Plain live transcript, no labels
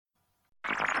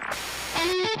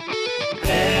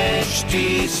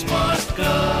HT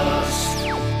Smartcast.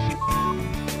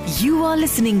 You are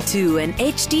listening to an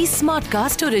HT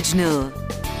Smartcast original.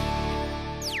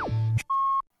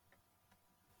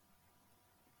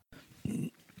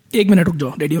 एक minute रुक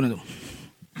जाओ, ready होने दो.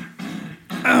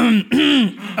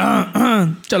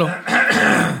 चलो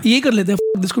ये कर लेते हैं.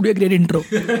 This could be a great intro.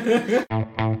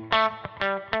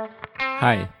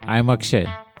 Hi, I'm Akshay.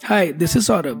 Hi, this is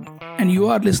Saurabh, and you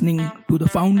are listening to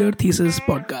the Founder Thesis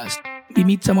podcast. We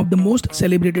meet some of the most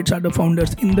celebrated startup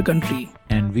founders in the country.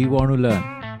 And we want to learn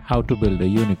how to build a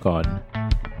unicorn.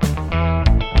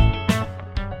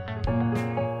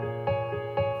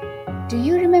 Do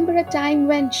you remember a time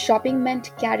when shopping meant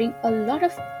carrying a lot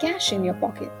of cash in your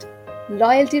pocket?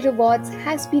 Loyalty Rewards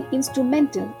has been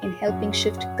instrumental in helping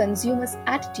shift consumers'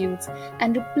 attitudes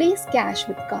and replace cash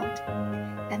with card,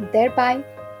 and thereby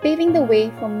paving the way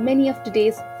for many of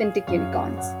today's fintech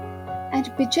unicorns. And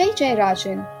Vijay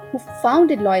Jayarajan, who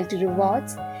founded Loyalty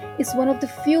Rewards, is one of the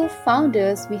few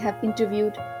founders we have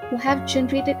interviewed who have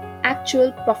generated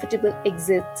actual profitable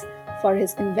exits for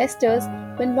his investors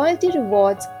when Loyalty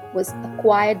Rewards was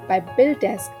acquired by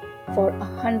BillDesk for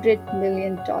 $100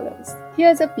 million.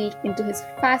 Here's a peek into his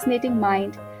fascinating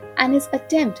mind and his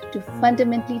attempt to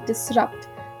fundamentally disrupt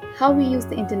how we use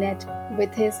the internet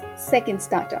with his second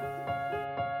startup.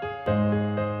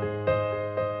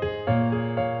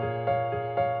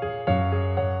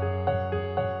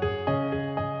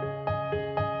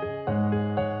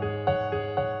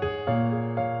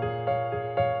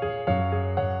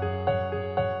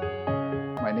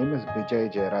 My name is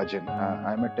Vijay Jayarajan.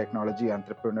 I'm a technology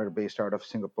entrepreneur based out of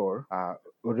Singapore.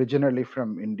 Originally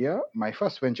from India. My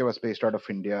first venture was based out of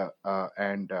India,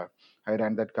 and I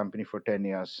ran that company for 10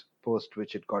 years, post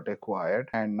which it got acquired.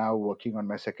 And now working on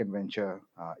my second venture.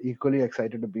 Equally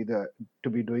excited to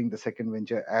be doing the second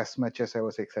venture as much as I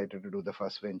was excited to do the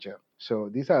first venture. So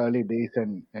these are early days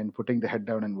and putting the head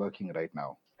down and working right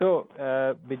now. So,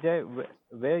 Vijay,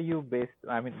 where are you based?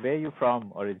 I mean, where are you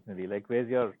from originally? Like, where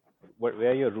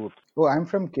are your roots? Oh, I'm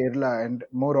from Kerala, and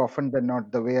more often than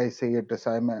not, the way I say it is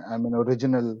I'm an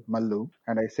original Mallu,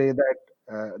 and I say that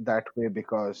that way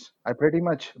because I pretty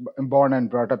much am born and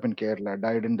brought up in Kerala,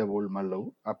 died in the old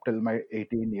Mallu up till my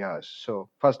 18 years. So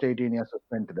first 18 years I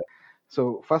spent there.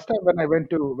 So first time when I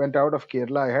went out of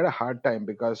Kerala, I had a hard time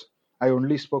because I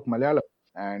only spoke Malayalam,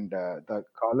 and the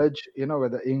college,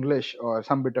 whether English or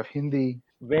some bit of Hindi.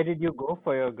 Where did you go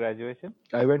for your graduation?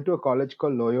 I went to a college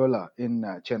called Loyola in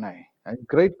Chennai. A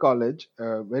great college,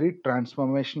 very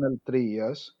transformational 3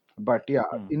 years. But yeah,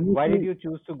 Why did initially, you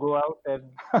choose to go out and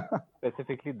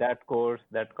specifically that course,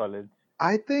 that college?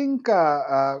 I think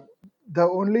the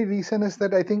only reason is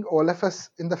that I think all of us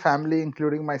in the family,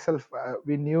 including myself,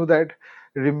 we knew that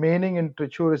remaining in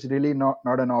Trichur is really not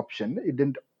an option. It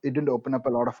didn't open up a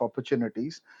lot of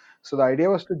opportunities. So the idea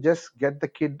was to just get the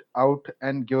kid out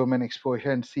and give him an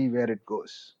exposure and see where it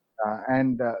goes.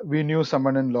 And we knew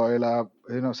someone in Loyola,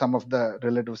 some of the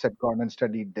relatives had gone and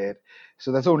studied there.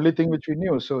 So that's the only thing which we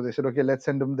knew. So they said, okay, let's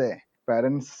send him there.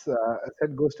 Parents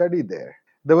said, go study there.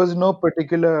 There was no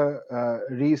particular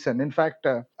reason. In fact,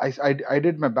 I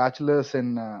did my bachelor's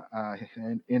in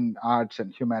arts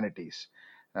and humanities,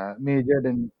 majored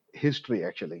in history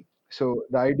actually. So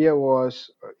the idea was,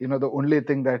 the only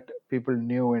thing that people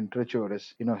knew in Trichur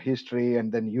is, history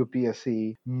and then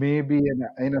UPSC. Maybe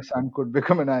son could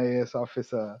become an IAS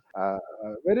officer.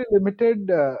 Very limited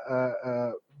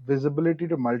visibility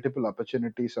to multiple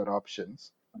opportunities or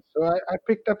options. So I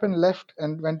picked up and left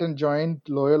and went and joined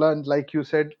Loyola. And like you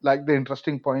said, like the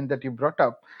interesting point that you brought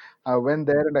up, I went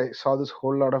there and I saw this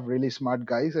whole lot of really smart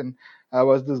guys. And I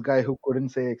was this guy who couldn't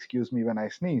say excuse me when I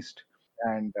sneezed.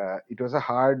 And it was a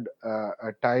hard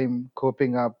time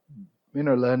coping up,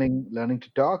 learning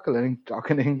to talk, learning to talk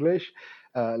in English,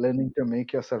 learning to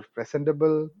make yourself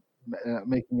presentable,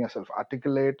 making yourself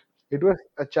articulate. It was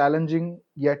a challenging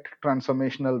yet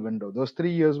transformational window. Those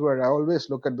 3 years were, I always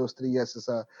look at those 3 years as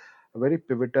a very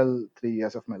pivotal 3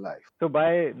 years of my life. So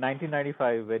by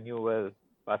 1995, when you were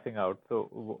passing out, so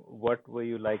what were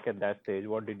you like at that stage?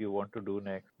 What did you want to do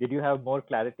next? Did you have more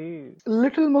clarity?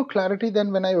 Little more clarity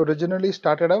than when I originally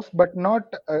started off, but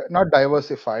not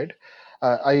diversified.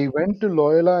 I went to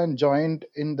Loyola and joined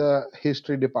in the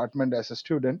history department as a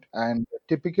student. And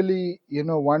typically,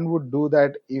 one would do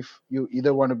that if you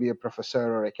either want to be a professor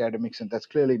or academics, and that's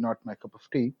clearly not my cup of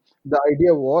tea. The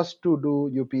idea was to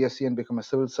do UPSC and become a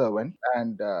civil servant.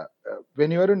 And when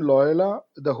you're in Loyola,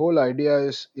 the whole idea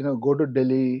is, go to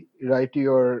Delhi, write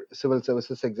your civil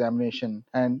services examination.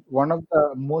 And one of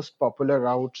the most popular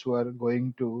routes were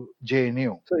going to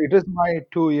JNU. So it is my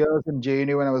 2 years in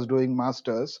JNU when I was doing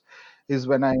masters is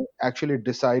when I actually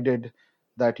decided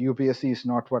that UPSC is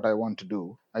not what I want to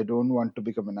do. I don't want to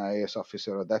become an IAS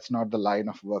officer, or that's not the line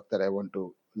of work that I want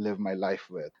to live my life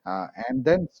with. And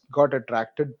then got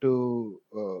attracted to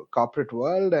corporate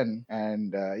world,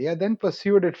 and yeah, then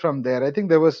pursued it from there. I think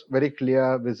there was very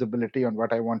clear visibility on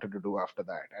what I wanted to do after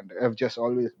that, and I've just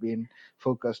always been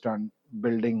focused on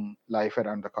building life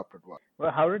around the corporate world.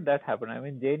 Well, how did that happen? I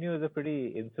mean, JNU is a pretty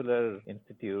insular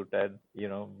institute, and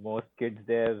most kids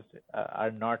there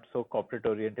are not so corporate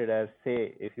oriented as,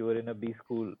 say, if you were in a B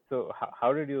school. So,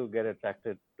 how did you get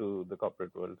attracted to the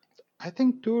corporate world? I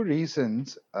think two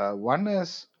reasons. One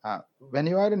is when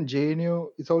you are in JNU,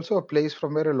 it's also a place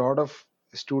from where a lot of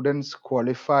students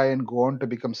qualify and go on to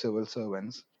become civil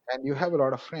servants. And you have a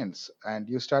lot of friends, and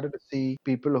you started to see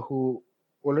people who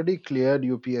already cleared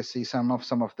UPSC. Some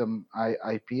of them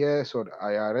IPS or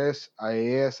IRS,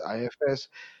 IAS, IFS,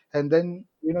 and then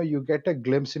you get a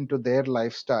glimpse into their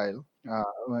lifestyle.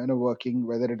 Working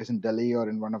whether it is in Delhi or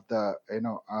in one of the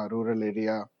rural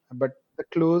area, but the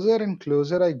closer and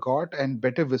closer I got and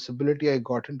better visibility I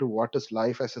got into what is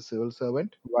life as a civil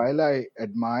servant, while I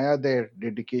admire their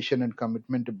dedication and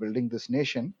commitment to building this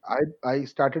nation, I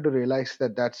started to realize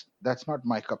that that's not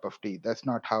my cup of tea. That's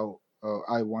not how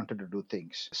I wanted to do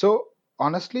things. So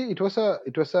honestly, it was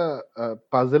a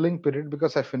puzzling period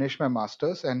because I finished my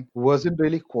masters and wasn't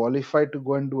really qualified to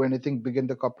go and do anything big in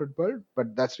the corporate world,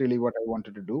 but that's really what I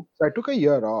wanted to do. So I took a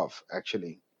year off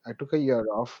actually. I took a year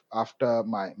off after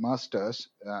my masters,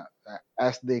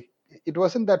 as they. It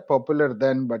wasn't that popular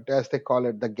then, but as they call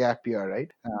it, the gap year,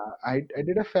 right? I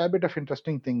did a fair bit of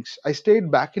interesting things. I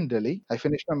stayed back in Delhi. I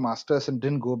finished my masters and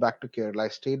didn't go back to Kerala. I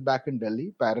stayed back in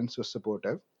Delhi. Parents were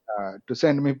supportive. To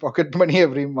send me pocket money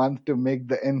every month to make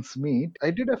the ends meet.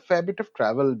 I did a fair bit of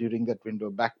travel during that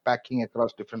window, backpacking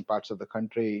across different parts of the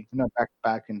country.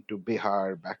 Backpack into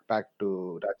Bihar, backpack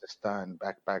to Rajasthan,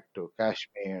 backpack to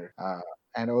Kashmir,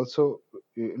 and also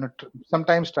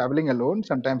sometimes traveling alone,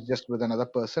 sometimes just with another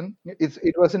person.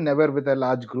 It wasn't never with a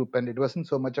large group, and it wasn't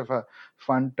so much of a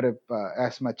fun trip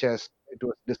as much as it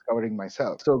was discovering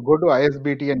myself. So go to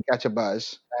ISBT and catch a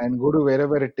bus and go to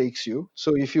wherever it takes you.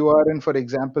 So if you are in, for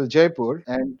example, Jaipur,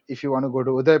 and if you want to go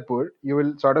to Udaipur, you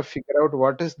will sort of figure out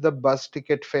what is the bus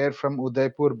ticket fare from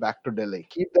Udaipur back to Delhi.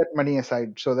 Keep that money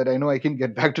aside so that I know I can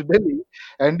get back to Delhi.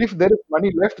 And if there is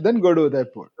money left, then go to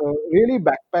Udaipur. So really,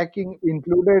 backpacking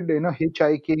included,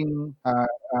 hitchhiking,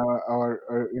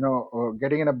 or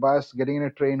getting in a bus, getting in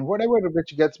a train, whatever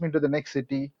which gets me to the next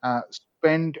city.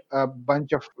 Spend a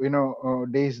bunch of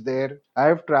days there.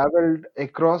 I've traveled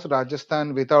across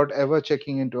Rajasthan without ever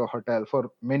checking into a hotel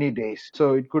for many days.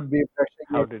 So it could be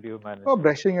How did you manage?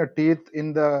 brushing your teeth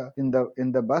in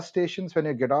the bus stations when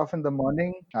you get off in the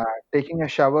morning, taking a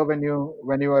shower when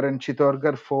you are in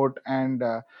Chittorgarh Fort and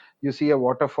you see a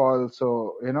waterfall,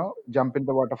 so jump in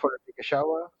the waterfall and take a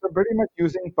shower. So pretty much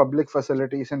using public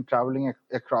facilities and traveling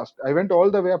across. I went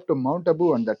all the way up to Mount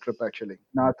Abu on that trip actually.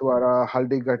 Nathdwara,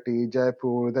 Haldigati,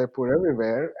 Jaipur, Udaipur,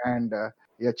 everywhere, and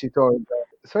yeah, Chittorgarh.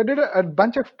 So I did a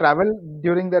bunch of travel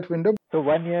during that window. So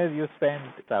 1 year you spent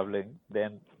traveling.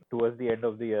 Then towards the end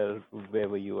of the year, where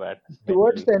were you at?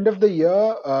 Towards mentally? the end of the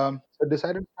year, I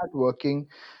decided to start working.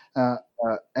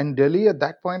 And Delhi at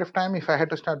that point of time, if I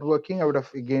had to start working, I would have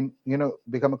again,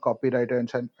 become a copywriter in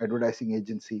some advertising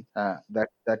agency.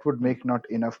 That would make not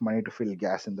enough money to fill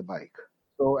gas in the bike.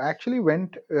 So actually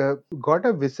got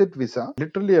a visit visa,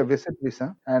 literally a visit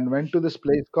visa, and went to this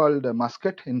place called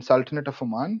Muscat in Sultanate of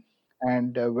Oman,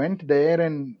 and went there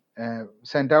and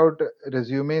sent out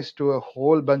resumes to a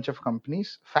whole bunch of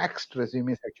companies, faxed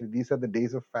resumes actually. These are the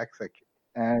days of fax actually,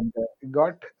 and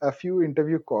got a few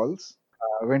interview calls.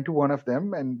 Went to one of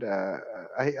them, and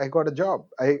I got a job.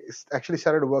 Actually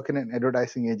started working in an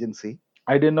advertising agency.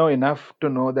 I didn't know enough to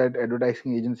know that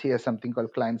advertising agency has something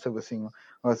called client servicing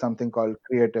or something called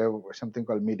creative or something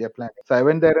called media planning. So I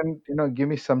went there and give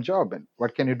me some job, and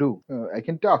what can you do? I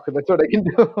can talk. That's what I can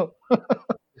do.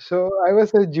 So I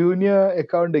was a junior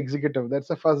account executive. That's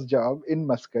the first job in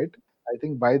Muscat. I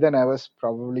think by then I was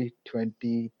probably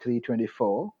 23,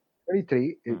 24,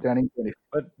 23, turning 24.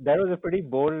 But that was a pretty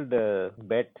bold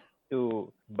bet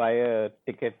to buy a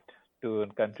ticket to a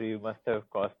country. You must have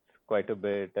cost quite a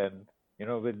bit, and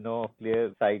with no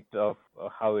clear sight of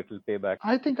how it will pay back.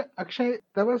 I think Akshay,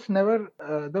 there was never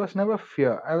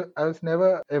fear. I was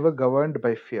never ever governed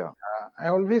by fear. I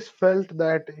always felt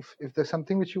that if there's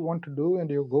something which you want to do and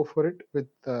you go for it with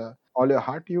all your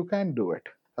heart, you can do it.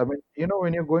 I mean,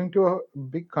 when you're going to a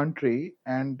big country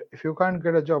and if you can't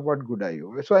get a job, what good are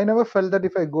you? So I never felt that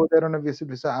if I go there on a visit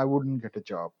visa, I wouldn't get a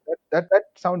job. That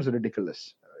sounds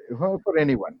ridiculous for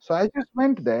anyone. So I just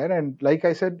went there, and like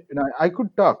I said, I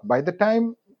could talk. By the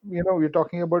time we're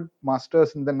talking about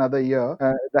masters in another year.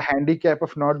 The handicap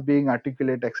of not being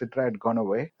articulate, etc., had gone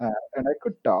away, and I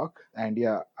could talk. And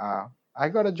yeah, I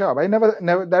got a job. I never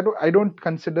that I don't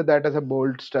consider that as a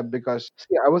bold step because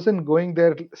see, I wasn't going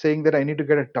there saying that I need to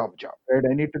get a top job, right?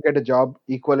 I need to get a job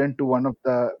equivalent to one of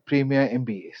the premier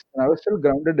MBAs. And I was still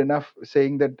grounded enough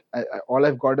saying that all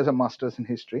I've got is a master's in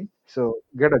history. So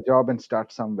get a job and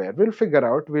start somewhere. We'll figure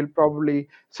out. We'll probably.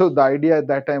 So the idea at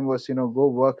that time was, go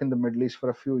work in the Middle East for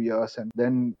a few years and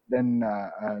then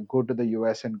go to the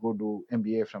US and go do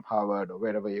MBA from Harvard or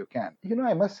wherever you can.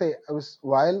 I must say,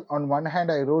 while on one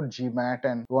hand I wrote GMAT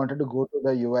and wanted to go to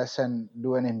the US and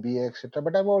do an MBA, etc.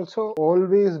 But I've also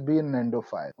always been an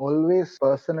Indophile, always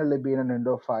personally been an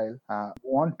Indophile.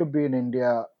 Want to be in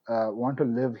India, want to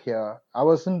live here. I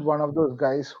wasn't one of those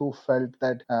guys who felt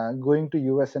that going to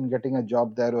US and getting a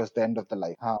job there was the end of the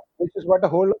life, which is what a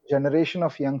whole generation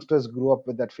of youngsters grew up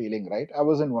with that feeling, right? I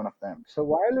wasn't one of them. So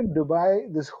while in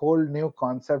Dubai, this whole new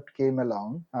concept came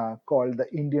along called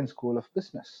the Indian School of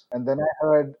Business, and then I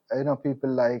heard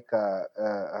people like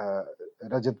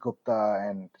Rajat Gupta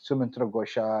and Sumitra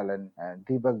Ghoshal and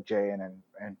Deepak Jain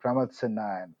and Pramod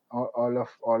Sinha and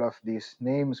all of these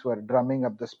names were drumming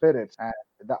up the spirits. And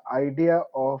the idea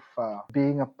of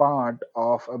being a part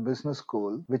of a business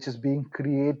school which is being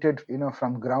created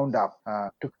from ground up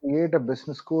to create a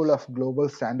business school of global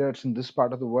standards in this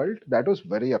part of the world, that was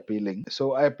very appealing.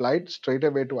 So I applied straight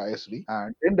away to ISB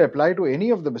and didn't apply to any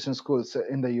of the business schools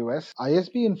in the US.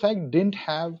 ISB in fact didn't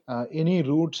have any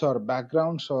roots or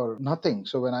backgrounds or nothing.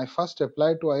 So when I first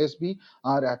applied to ISB,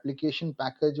 our application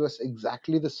package was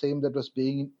exactly the same that was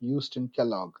being used in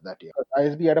Kellogg that year.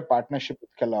 ISB had a partnership with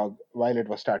Kellogg while it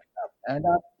was starting up. And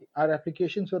our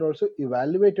applications were also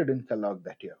evaluated in Kellogg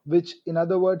that year, which, in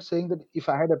other words, saying that if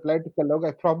I had applied to Kellogg,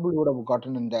 I probably would have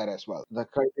gotten in there as well. The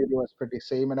criteria was pretty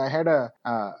same, and I had a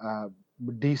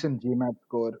decent GMAT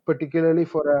score, particularly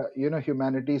for a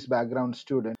humanities background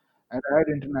student. And I had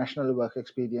international work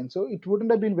experience, so it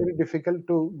wouldn't have been very difficult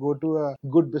to go to a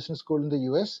good business school in the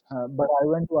US. But I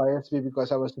went to ISB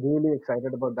because I was really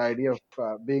excited about the idea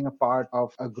of being a part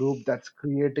of a group that's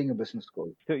creating a business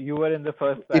school. So you were in the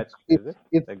first batch, It's is it's it?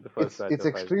 it's Like the first it's batch it's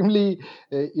of ISB? extremely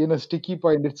sticky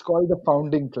point. It's called the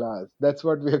founding class. That's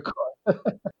what we are called.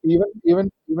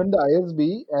 Even the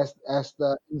ISB as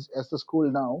the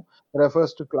school now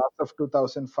refers to class of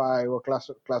 2005 or class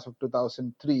of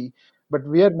 2003, but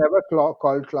we are never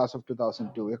called class of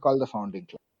 2002. We're called the founding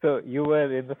class. So you were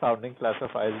in the founding class of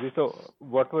ISB. So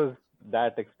what was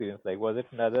that experience like? Was it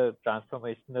another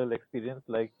transformational experience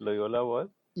like Loyola was?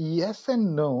 Yes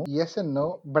and no. Yes and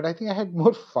no. But I think I had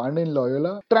more fun in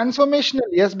Loyola. Transformational,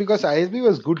 yes, because ISB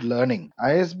was good learning.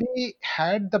 ISB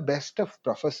had the best of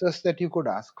professors that you could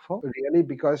ask for, really,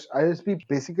 because ISB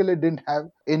basically didn't have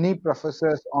any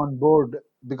professors on board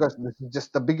because this is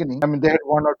just the beginning. I mean, they had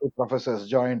one or two professors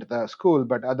joined the school,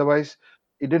 but otherwise,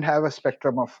 it didn't have a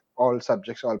spectrum of all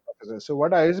subjects, all professors. So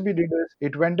what ISB did is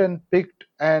it went and picked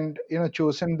and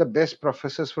chosen the best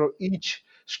professors for each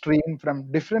stream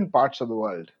from different parts of the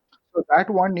world. So that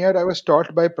one year, I was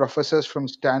taught by professors from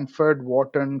Stanford,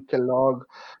 Wharton, Kellogg,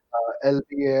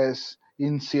 LBS,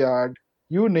 INSEAD,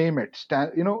 you name it.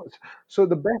 So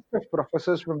the best of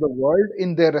professors from the world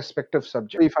in their respective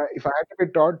subject. If I had to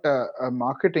be taught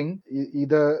marketing,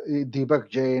 either Deepak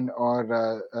Jain or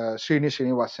Srini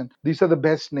Srinivasan, these are the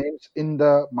best names in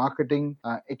the marketing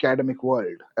academic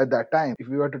world at that time. If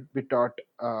we were to be taught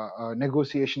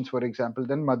negotiations, for example,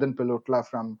 then Madan Pilotla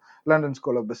from London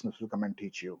School of Business will come and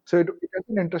teach you. So it has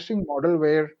an interesting model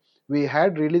where we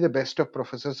had really the best of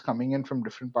professors coming in from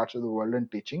different parts of the world and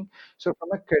teaching. So from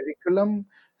a curriculum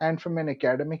and from an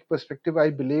academic perspective, I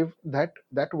believe that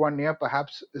one year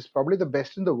perhaps is probably the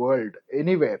best in the world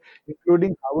anywhere,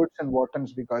 including Harvard's and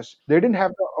Wharton's, because they didn't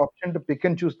have the option to pick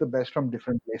and choose the best from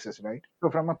different places, right? So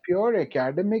from a pure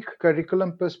academic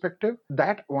curriculum perspective,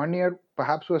 that one year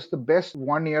perhaps was the best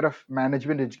one year of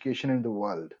management education in the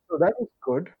world. So that was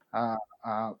good.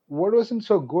 What wasn't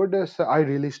so good is I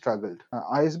really struggled.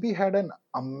 ISB had an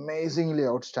amazingly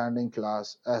outstanding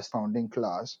class as founding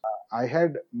class. I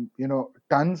had,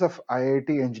 tons of IIT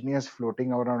engineers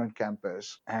floating around on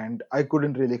campus, and I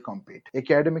couldn't really compete.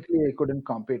 Academically, I couldn't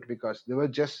compete because they were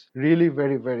just really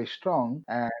very, very strong.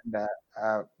 And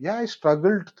yeah, I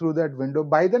struggled through that window.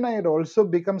 By then, I had also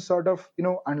become sort of,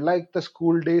 unlike the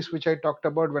school days, which I talked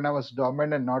about when I was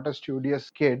dormant and not a studious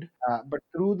kid, but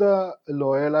through the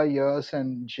Loyola years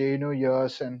and JNU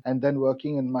years and then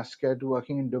working in Muscat,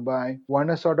 working in Dubai, one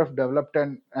has sort of developed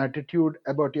an attitude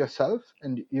about yourself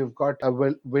and you've got a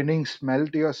winning smell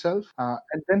smell to yourself.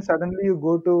 And then suddenly you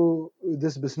go to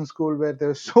this business school where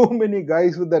there's so many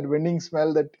guys with that winning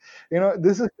smell that,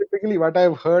 this is typically what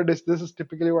I've heard is this is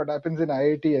typically what happens in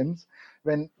IITians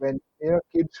when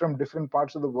kids from different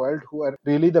parts of the world who are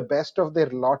really the best of their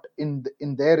lot in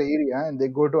their area, and they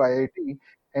go to IIT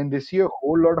and they see a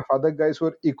whole lot of other guys who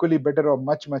are equally better or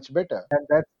much better, and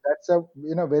that's a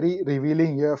very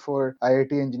revealing year for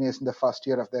IIT engineers in the first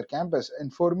year of their campus.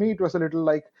 And for me, it was a little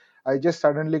like I just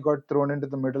suddenly got thrown into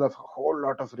the middle of a whole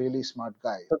lot of really smart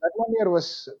guys. So that 1 year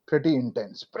was pretty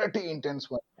intense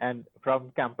one. And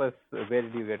from campus, where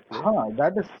did you get placed?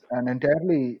 That is an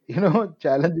entirely,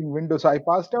 challenging window. So I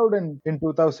passed out in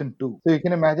 2002. So you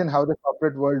can imagine how the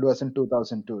corporate world was in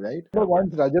 2002, right?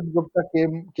 Once Rajat Gupta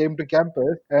came to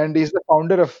campus, and he's the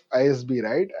founder of ISB,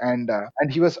 right? And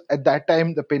he was at that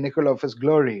time the pinnacle of his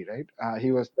glory, right?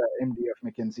 He was the MD of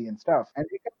McKinsey and stuff. And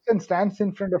he comes and stands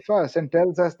in front of us and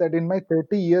tells us that in my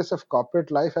 30 years of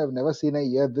corporate life, I've never seen a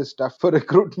year this tough for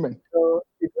recruitment. So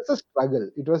it was a struggle.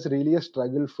 It was really a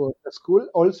struggle for the school.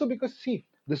 Also because, see,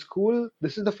 the school,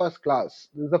 this is the first class,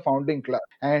 this is the founding class.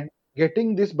 And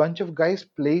getting this bunch of guys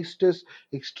placed is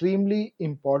extremely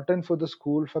important for the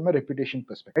school from a reputation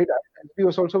perspective. Right? It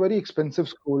was also a very expensive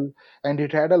school, and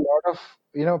it had a lot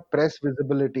of press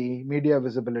visibility, media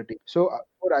visibility. So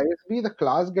for ISB, the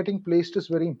class getting placed is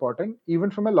very important, even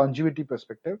from a longevity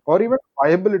perspective or even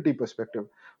viability perspective.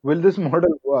 Will this model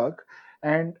work?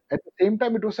 And at the same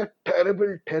time, it was a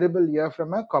terrible year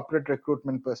from a corporate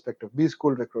recruitment perspective, B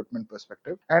school recruitment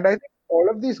perspective. And I think all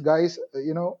of these guys,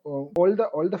 all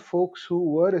the folks who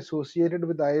were associated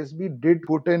with ISB did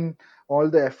put in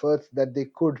all the efforts that they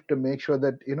could to make sure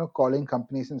that calling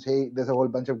companies and say, hey, there's a whole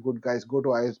bunch of good guys, go to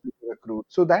ISB to recruit.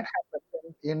 So that happened.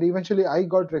 And eventually I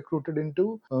got recruited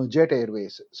into Jet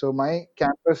Airways. So my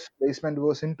campus placement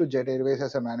was into Jet Airways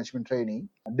as a management trainee.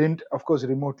 I didn't, of course,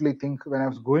 remotely think when I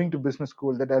was going to business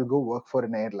school that I'll go work for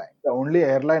an airline. The only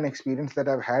airline experience that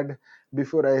I've had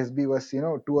before ISB was, 2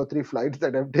 or 3 flights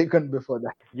that I've taken before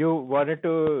that. You wanted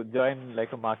to join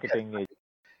like a marketing agency.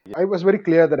 I was very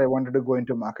clear that I wanted to go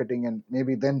into marketing and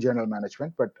maybe then general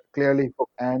management, but clearly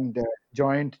and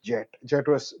joined Jet. Jet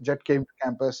came to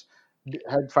campus,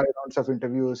 had 5 rounds of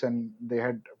interviews, and they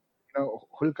had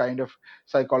whole kind of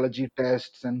psychology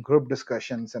tests and group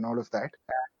discussions and all of that.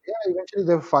 And yeah, eventually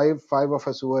there were five of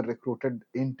us who were recruited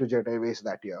into Jet Airways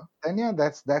that year. And yeah,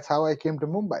 that's how I came to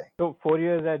Mumbai. So 4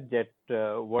 years at Jet,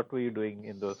 what were you doing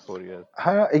in those 4 years?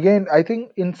 Again, I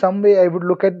think in some way I would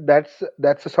look at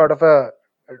that's a sort of a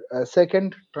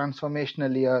second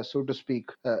transformational year, so to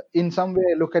speak. In some way,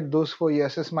 I look at those 4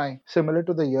 years as similar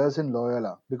to the years in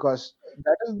Loyola, because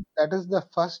that is the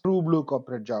first true blue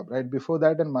corporate job, right? Before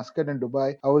that, in Muscat and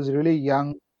Dubai, I was really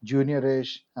young,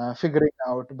 juniorish, figuring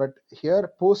out. But here,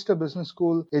 post a business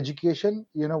school education,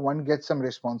 one gets some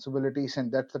responsibilities,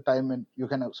 and that's the time when you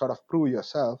can sort of prove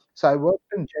yourself. So I worked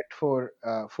in Jet for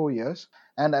 4 years,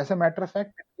 and as a matter of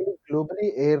fact,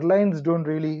 globally, airlines don't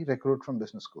really recruit from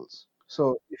business schools.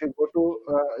 So if you go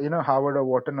to Harvard or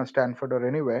Wharton or Stanford or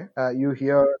anywhere, you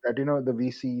hear that the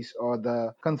VCs or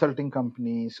the consulting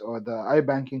companies or the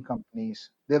iBanking companies,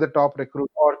 they're the top recruit,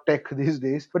 or tech these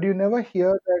days. But you never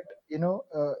hear that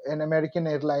an American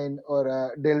airline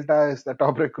or Delta is the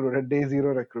top recruiter, day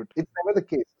zero recruit. It's never the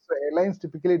case. So airlines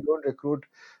typically don't recruit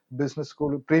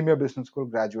premier business school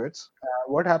graduates.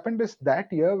 What happened is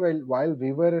that year, while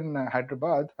we were in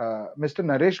Hyderabad, Mr.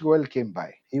 Naresh Goyal came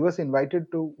by. He was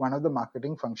invited to one of the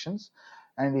marketing functions,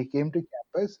 and he came to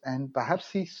campus, and perhaps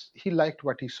he liked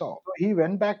what he saw. So he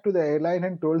went back to the airline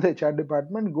and told the HR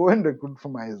department, go and recruit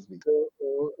from ISB.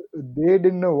 So they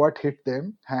didn't know what hit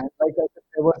them. And like I said,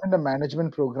 there wasn't a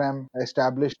management program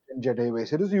established in Jet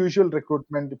Airways. It was usual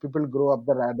recruitment. People grow up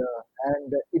the ladder,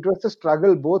 and it was a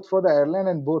struggle both for the airline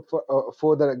and both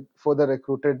for the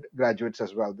recruited graduates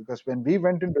as well. Because when we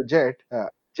went into Jet,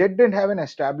 Jet didn't have an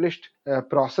established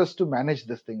process to manage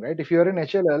this thing, right? If you're in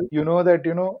HLL, you know that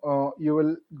you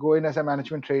will go in as a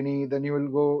management trainee, then you will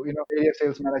go, be a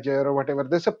sales manager or whatever.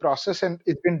 There's a process, and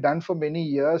it's been done for many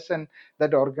years, and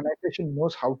that organization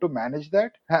knows how to manage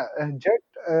that. Jet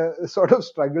sort of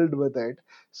struggled with it,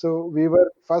 so we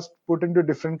were first put into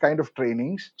different kind of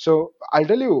trainings. So I'll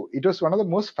tell you, it was one of the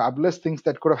most fabulous things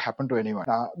that could have happened to anyone.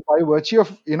 By virtue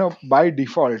of by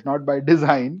default, not by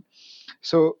design.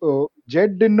 So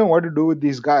Jet didn't know what to do with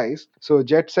these guys. So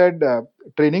Jet said,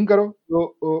 training karo.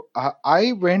 So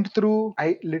I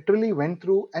literally went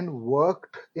through and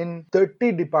worked in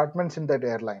 30 departments in that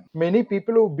airline. Many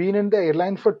people who've been in the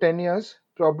airline for 10 years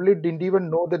probably didn't even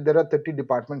know that there are 30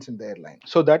 departments in the airline.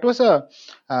 So that was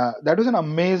an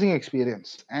amazing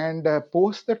experience. And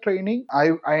post the training,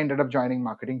 I ended up joining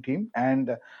marketing team.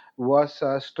 And was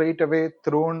straight away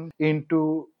thrown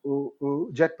into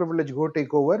Jet Privilege Go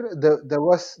Takeover. There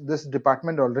was this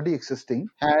department already existing,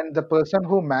 and the person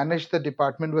who managed the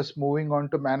department was moving on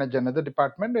to manage another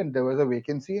department, and there was a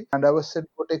vacancy, and I was said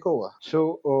go take over.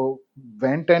 So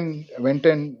went and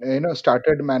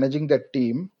started managing that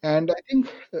team, and I think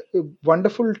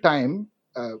wonderful time.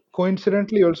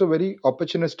 Coincidentally, also very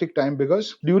opportunistic time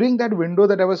because during that window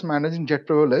that I was managing Jet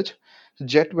Privilege,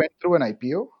 Jet went through an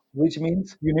IPO, which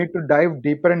means you need to dive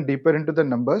deeper and deeper into the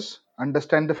numbers,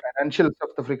 understand the financials of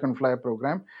the frequent flyer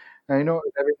program,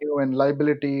 revenue and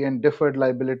liability and deferred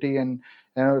liability and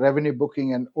revenue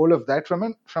booking and all of that from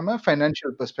a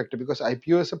financial perspective because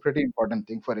IPO is a pretty important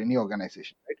thing for any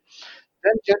organization, right?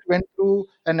 Then Jet went through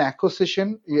an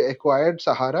acquisition, he acquired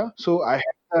Sahara. So I had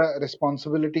the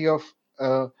responsibility of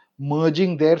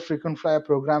merging their frequent flyer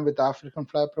program with our frequent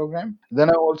flyer program. Then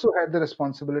I also had the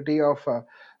responsibility of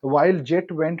while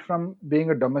Jet went from being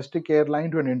a domestic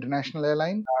airline to an international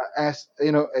airline, as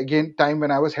again, time when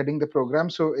I was heading the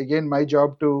program. So again, my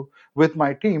job to with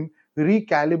my team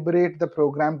recalibrate the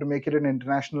program to make it an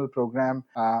international program.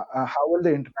 How will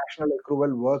the international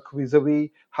accrual work vis-a-vis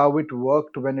how it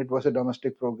worked when it was a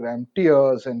domestic program?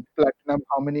 Tiers and platinum.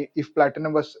 How many? If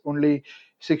platinum was only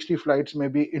 60 flights,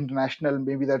 maybe international,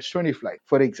 maybe that's 20 flights,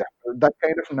 for example. That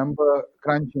kind of number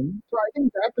crunching. So I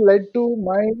think that led to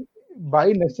my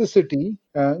by necessity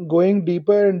going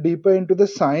deeper and deeper into the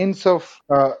science of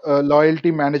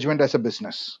loyalty management as a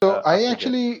business. So I After Jet.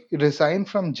 actually resigned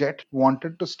from Jet,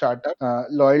 wanted to start up.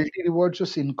 Loyalty Rewards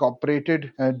was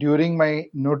incorporated during my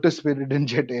notice period in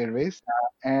Jet Airways.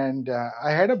 And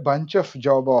I had a bunch of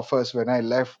job offers when I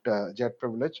left Jet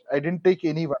Privilege. I didn't take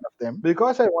any one of them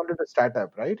because I wanted to start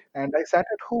up, right? And I sat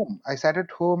at home. I sat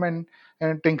at home and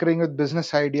tinkering with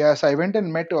business ideas. I went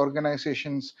and met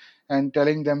organizations and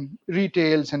telling them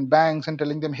retails and banks and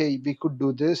telling them, hey, we could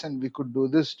do this and we could do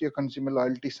this to your consumer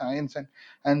loyalty science.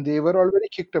 And they were all very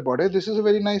kicked about it. This is a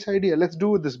very nice idea. Let's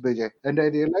do this, Bijay. And I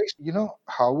realized,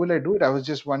 how will I do it? I was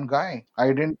just one guy. I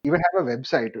didn't even have a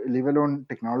website, leave alone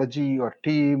technology or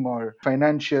team or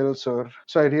financials.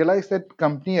 So I realized that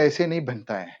company aise nahi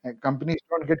banta hai. Companies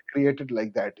don't get created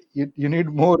like that. You need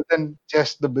more than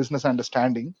just the business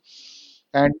understanding.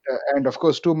 And of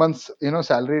course 2 months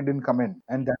salary didn't come in,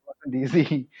 and that wasn't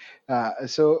easy.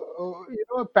 So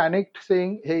panicked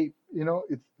saying, hey,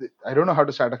 I don't know how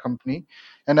to start a company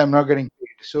and I'm not getting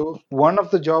paid. So one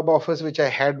of the job offers which I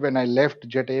had when I left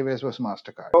Jet Airways was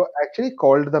Mastercard. So I actually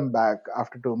called them back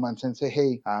after 2 months and say,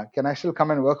 hey, can I still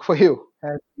come and work for you?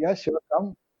 And yeah, sure,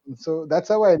 come. So that's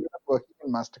how I ended up working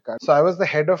in Mastercard. So I was the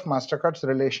head of Mastercard's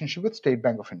relationship with State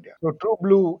Bank of India. So true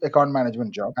blue account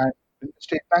management job. And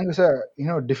State Bank is a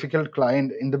difficult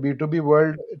client in the B2B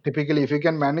world. Typically, if you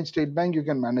can manage State Bank, you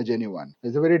can manage anyone.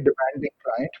 It's a very demanding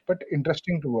client, but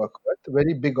interesting to work with.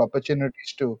 Very big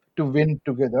opportunities to win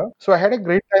together. So I had a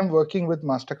great time working with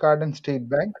Mastercard and State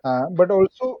Bank, but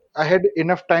also I had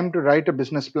enough time to write a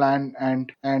business plan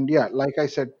and yeah, like I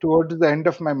said, towards the end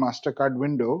of my Mastercard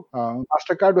window,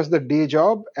 Mastercard was the day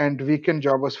job and weekend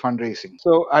job was fundraising.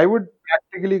 So I would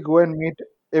practically go and meet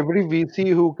every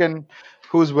VC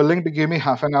who's willing to give me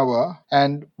half an hour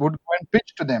and would go and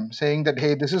pitch to them saying that,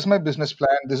 hey, this is my business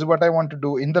plan. This is what I want to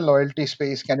do in the loyalty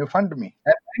space. Can you fund me?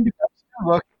 And I'm still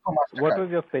working for What Mastercard.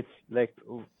 was your pitch? Like,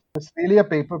 It's really a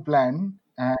paper plan.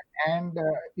 And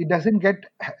it doesn't get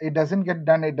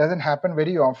done. It doesn't happen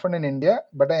very often in India,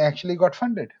 but I actually got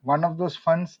funded. One of those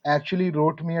funds actually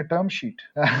wrote me a term sheet,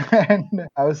 and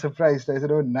I was surprised. I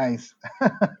said, "Oh, nice."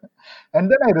 And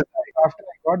then I resigned. After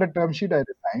I got a term sheet, I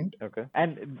resigned. okay.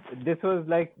 And this was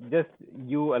like just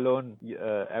you alone.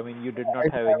 I mean, you did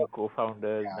not have any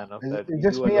co-founders, Yeah, none of it's that. it's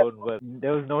just You me. alone were.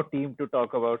 There was no team to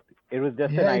talk about. It was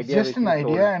just an Yeah, it's idea just which an you idea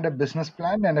sold. and a business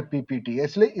plan and a PPT.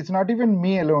 It's not even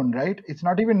me alone, right? It's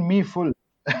not even me full.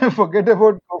 Forget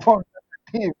about co-founder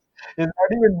team. It's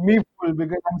not even me full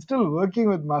because I'm still working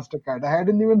with Mastercard. I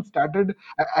hadn't even started.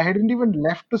 I hadn't even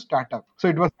left to start up. So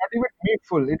it was not even me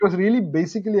full. It was really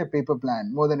basically a paper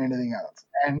plan more than anything else.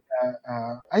 And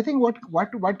I think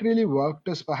what really worked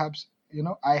is perhaps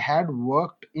I had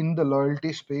worked in the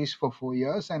loyalty space for 4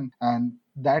 years and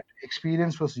that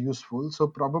experience was useful. So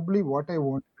probably what I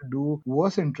wanted to do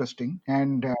was interesting.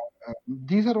 And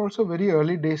these are also very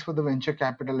early days for the venture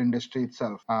capital industry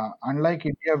itself. Unlike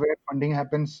India, where funding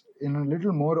happens in a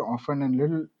little more often and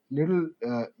little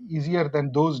easier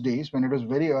than those days when it was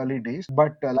very early days.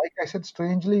 But like I said,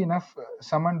 strangely enough,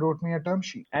 someone wrote me a term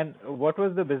sheet. And what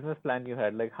was the business plan you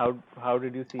had? Like, how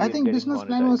did you see I it think getting business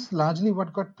plan monetized? was largely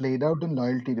what got played out in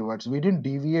loyalty rewards. We didn't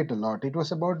deviate a lot. It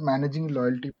was about managing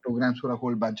loyalty programs for a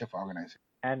whole bunch of organizations.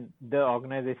 And the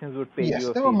organizations would pay Yes,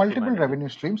 you a there were fees to multiple manage it. revenue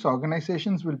streams.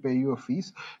 Organizations will pay you a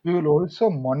fees. We will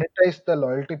also monetize the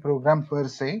loyalty program per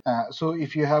se. So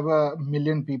if you have 1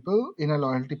 million people in a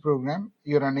loyalty program,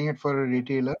 you're running it for a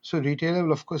retailer. So retailer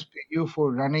will of course pay you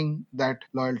for running that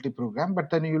loyalty program, but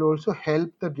then you'll also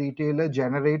help the retailer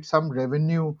generate some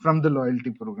revenue from the loyalty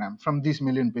program from these 1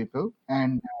 million people.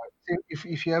 And say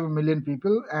if you have 1 million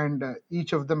people and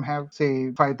each of them have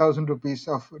say 5,000 rupees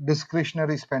of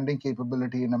discretionary spending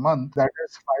capability in a month, that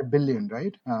is 5 billion,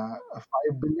 right? 5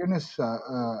 billion is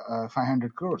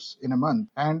 500 crores in a month.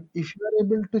 And if you are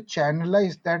able to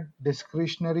channelize that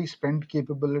discretionary spend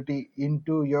capability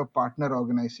into your partner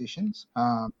organizations,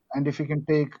 and if you can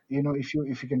take, if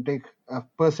you can take a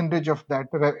percentage of that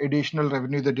additional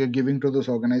revenue that you're giving to those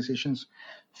organizations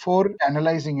for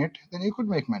analyzing it, then you could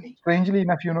make money. Strangely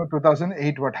enough,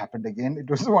 2008, what happened again? It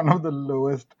was one of the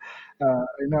lowest,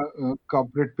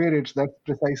 corporate periods. That's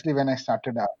precisely when I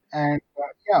started out. And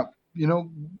yeah, you know,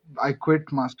 I quit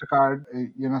Mastercard.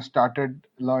 Started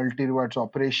loyalty rewards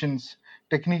operations.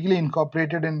 Technically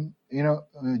incorporated in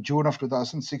June of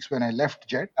 2006 when I left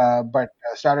Jet, but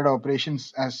started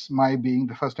operations as my being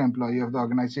the first employee of the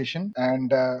organization,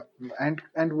 and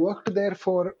worked there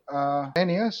for 10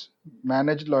 years.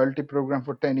 Managed loyalty program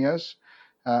for 10 years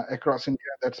across India.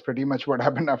 That's pretty much what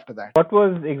happened after that. What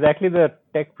was exactly the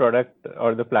tech product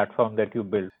or the platform that you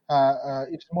built?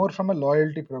 It's more from a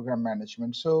loyalty program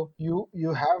management. So you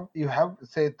have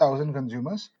say 1,000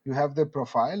 consumers. You have their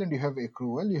profile and you have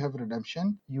accrual, you have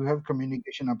redemption, you have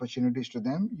communication opportunities to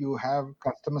them, you have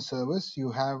customer service,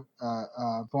 you have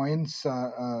points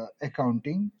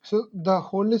accounting. So the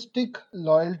holistic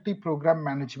loyalty program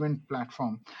management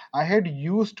platform. I had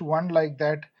used one like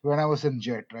that when I was in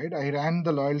Jet, right? I ran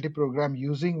the loyalty program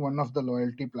using one of the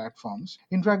loyalty platforms.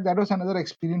 In fact, that was another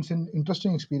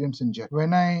interesting experience in Jet.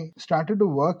 When I started to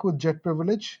work with Jet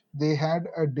Privilege, they had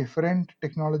a different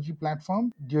technology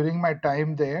platform. During my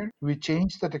time there, we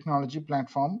changed the technology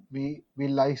platform. We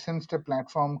licensed a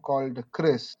platform called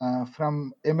Chris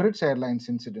from Emirates Airlines,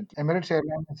 incidentally. Emirates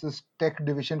Airlines is this tech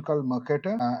division called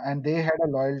Mercator, and they had a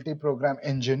loyalty program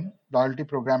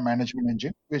management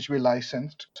engine, which we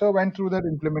licensed. So I went through that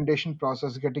implementation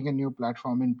process, getting a new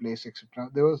platform in place, etc.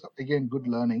 There was again good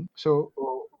learning. So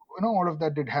all of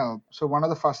that did help. So one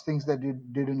of the first things that we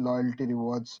did in loyalty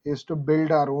rewards is to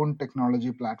build our own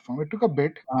technology platform. It took a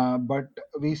bit, but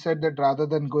we said that rather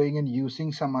than going and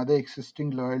using some other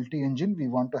existing loyalty engine, we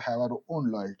want to have our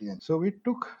own loyalty engine. So we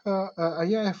took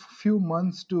a few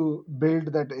months to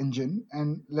build that engine.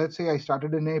 And let's say I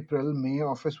started in April, May,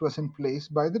 office was in place.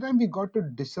 By the time we got to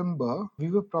December, we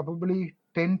were probably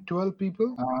 10, 12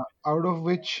 people, out of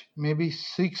which maybe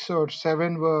 6 or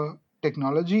 7 were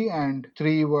technology and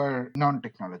 3 were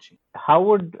non-technology. How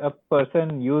would a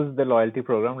person use the loyalty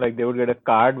program? Like they would get a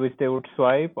card which they would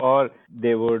swipe, or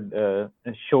they would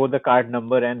show the card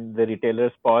number and the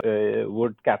retailer's POS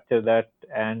would capture that,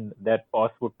 and that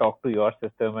POS would talk to your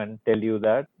system and tell you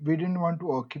that. We didn't want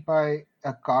to occupy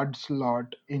a card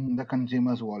slot in the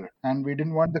consumer's wallet, and we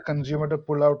didn't want the consumer to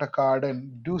pull out a card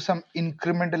and do some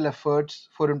incremental efforts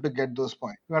for him to get those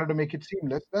points. We wanted to make it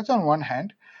seamless. That's on one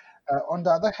hand. On the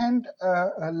other hand,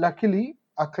 luckily,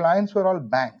 our clients were all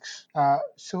banks.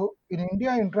 So in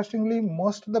India, interestingly,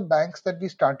 most of the banks that we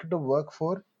started to work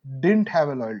for didn't have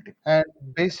a loyalty. And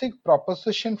basic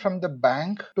proposition from the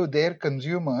bank to their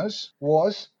consumers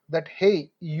was that,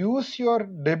 hey, use your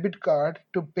debit card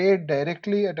to pay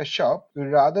directly at a shop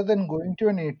rather than going to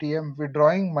an ATM,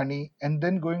 withdrawing money, and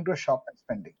then going to a shop and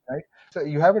spending, right? So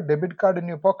you have a debit card in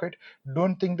your pocket,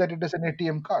 don't think that it is an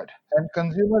ATM card. And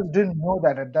consumers didn't know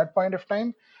that at that point of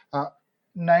time. Uh,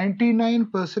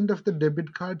 99% of the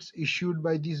debit cards issued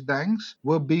by these banks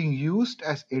were being used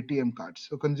as ATM cards.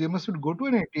 So consumers would go to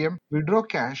an ATM, withdraw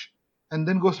cash, and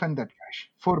then go spend that cash.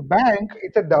 For bank,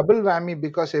 it's a double whammy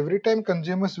because every time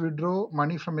consumers withdraw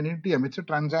money from an ATM, it's a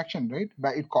transaction, right?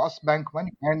 But it costs bank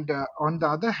money. And on the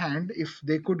other hand, if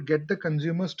they could get the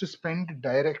consumers to spend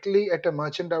directly at a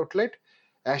merchant outlet,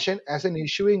 as an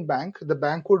issuing bank, the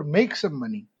bank would make some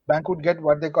money. Bank would get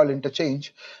what they call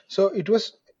interchange. So it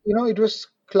was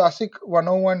classic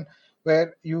 101,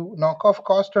 where you knock off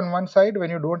cost on one side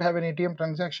when you don't have an ATM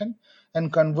transaction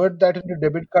and convert that into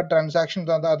debit card transactions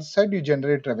on the other side, you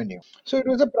generate revenue. So it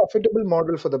was a profitable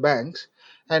model for the banks.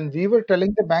 And we were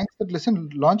telling the banks that, listen,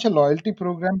 launch a loyalty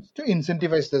program to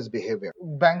incentivize this behavior.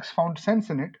 Banks found sense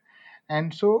in it.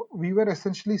 And so we were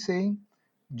essentially saying,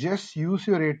 just use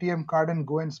your ATM card and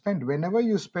go and spend. Whenever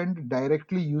you spend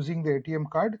directly using the ATM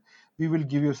card, we will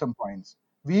give you some points.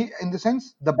 We, in the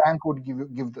sense, the bank would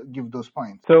give those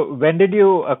points. So when did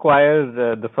you acquire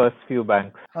the first few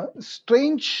banks?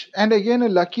 Strange, and again a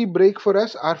lucky break for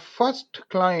us. Our first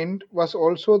client was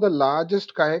also the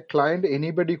largest client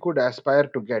anybody could aspire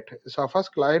to get. So our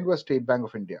first client was State Bank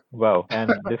of India. Wow. And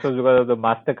this was because of the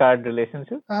MasterCard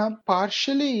relationship?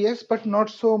 Partially yes, but not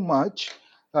so much.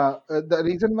 The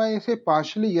reason why I say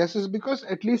partially yes is because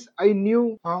at least I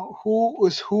knew who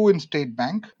is who in State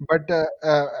Bank. But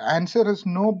answer is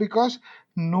no, because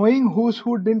knowing who's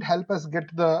who didn't help us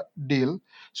get the deal.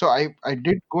 So I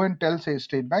did go and tell, say,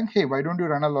 State Bank, hey, why don't you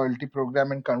run a loyalty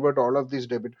program and convert all of these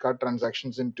debit card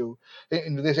transactions into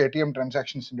this ATM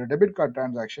transactions into debit card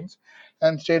transactions?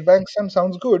 And State Bank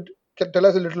sounds good. Can tell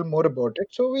us a little more about it.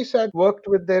 So we sat, worked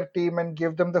with their team, and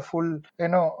gave them the full,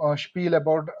 spiel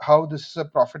about how this is a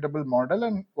profitable model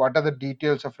and what are the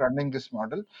details of running this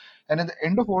model. And at the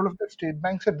end of all of that, State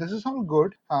Bank said, "This is all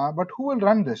good, but who will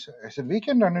run this?" I said, "We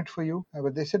can run it for you."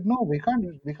 But they said, "No, we can't.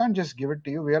 We can't just give it to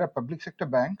you. We are a public sector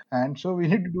bank, and so we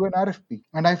need to do an RFP."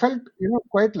 And I felt,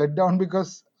 quite let down,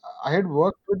 because I had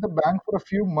worked with the bank for a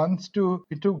few months to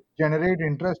generate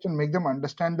interest and make them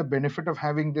understand the benefit of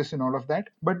having this and all of that.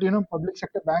 But public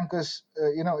sector bank is,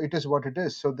 it is what it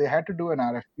is. So they had to do an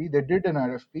RFP. They did an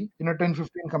RFP. 10,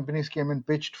 15 companies came and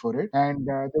pitched for it, and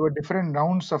there were different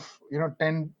rounds of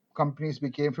 10 companies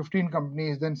became 15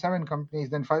 companies, then 7 companies,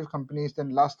 then 5 companies, then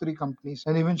last 3 companies,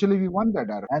 and eventually we won that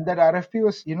RFP. And that RFP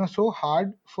was, so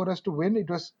hard for us to win. It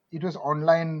was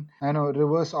online,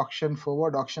 reverse auction,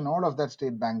 forward auction, all of that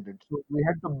State Bank did. So we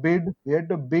had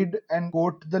to bid and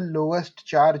quote the lowest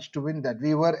charge to win that.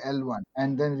 We were L1,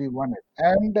 and then we won it.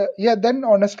 And yeah, then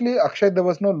honestly, Akshay, there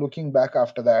was no looking back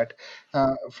after that.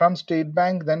 From State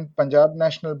Bank, then Punjab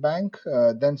National Bank,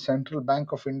 then Central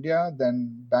Bank of India,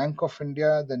 then Bank of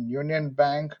India, then Union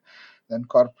Bank, then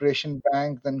Corporation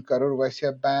Bank, then Karur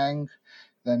Vysya Bank,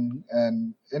 then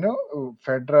and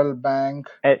Federal Bank.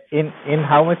 In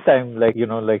how much time?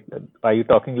 Are you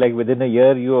talking like within a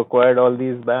year you acquired all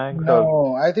these banks, or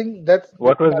No, I think that's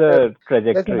what was the that's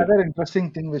trajectory? another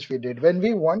interesting thing which we did. When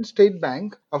we won State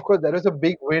Bank, of course, that was a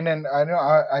big win, and I know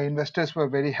our investors were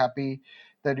very happy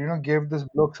that gave this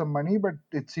bloke some money, but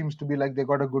it seems to be like they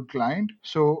got a good client.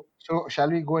 So shall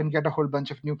we go and get a whole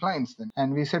bunch of new clients then?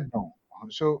 And we said no.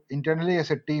 So internally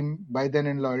as a team, by then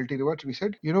in Loyalty Rewards, we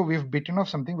said, we've bitten off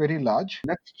something very large.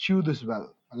 Let's chew this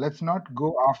well. Let's not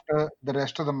go after the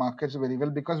rest of the markets very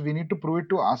well, because we need to prove it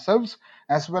to ourselves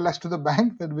as well as to the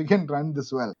bank that we can run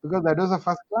this well, because that was the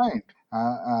first client.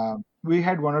 We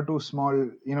had one or two small,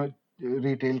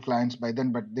 retail clients by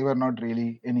then, but they were not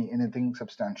really anything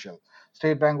substantial.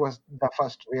 State Bank was the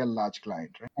first real large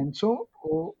client, right? And so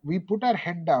we put our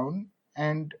head down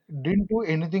and didn't do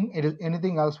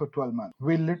anything else for 12 months.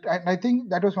 I think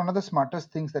that was one of the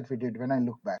smartest things that we did. When I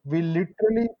look back, we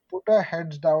literally put our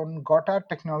heads down, got our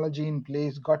technology in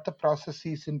place, got the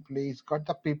processes in place, got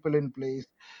the people in place,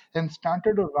 and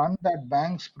started to run that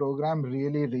bank's program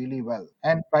really, really well.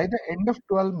 And by the end of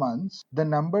 12 months, the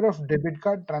number of debit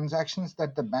card transactions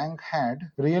that the bank had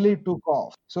really took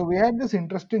off. So we had this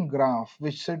interesting graph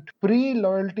which said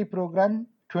pre-loyalty program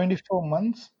 24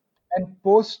 months and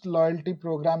post loyalty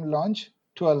program launch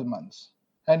 12 months.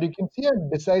 And you can see a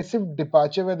decisive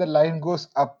departure where the line goes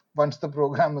up once the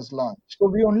program is launched. So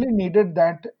we only needed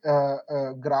that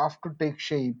graph to take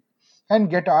shape and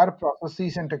get our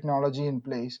processes and technology in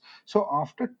place. So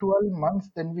after 12 months,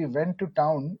 then we went to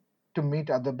town to meet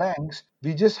other banks.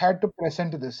 We just had to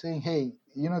present this, saying, hey,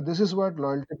 this is what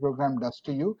loyalty program does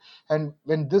to you. And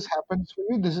when this happens for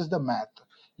you, this is the math.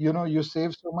 You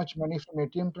save so much money from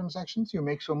ATM transactions, you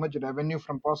make so much revenue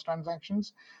from POS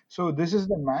transactions. So this is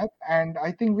the math. And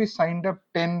I think we signed up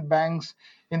 10 banks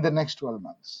in the next 12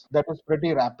 months. That was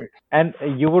pretty rapid. And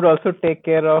you would also take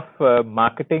care of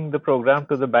marketing the program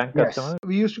to the bank Yes, customers?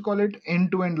 we used to call it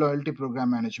end-to-end loyalty program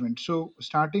management. So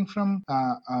starting from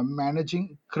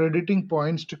managing crediting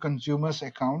points to consumers'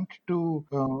 account,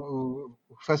 to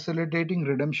facilitating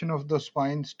redemption of those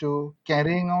points, to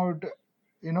carrying out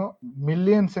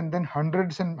millions and then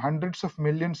hundreds and hundreds of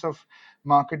millions of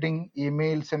marketing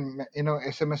emails and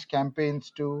SMS campaigns,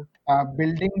 to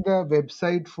building the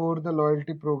website for the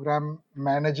loyalty program,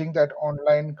 managing that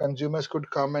online consumers could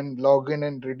come and log in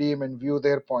and redeem and view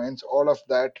their points, all of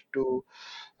that, to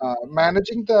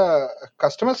managing the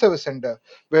customer service center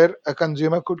where a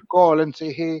consumer could call and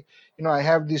say, hey, I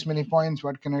have these many points,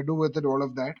 what can I do with it, all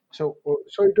of that. So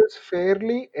it was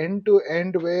fairly end to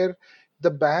end, where the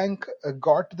bank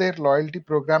got their loyalty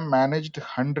program managed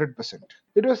 100%.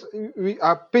 It was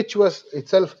our pitch was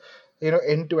itself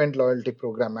end-to-end loyalty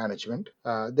program management.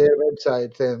 Their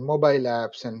websites, their mobile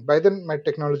apps, and by then my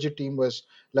technology team was,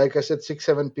 like I said,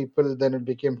 6-7 people. Then it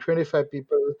became 25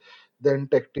 people. Then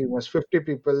tech team was 50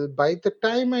 people. By the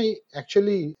time I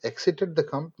actually exited the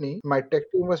company, my tech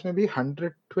team was maybe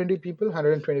 120 people,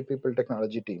 120 people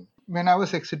technology team. When I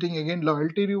was exiting again,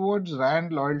 Loyalty Rewards ran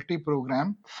loyalty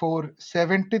program for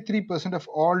 73% of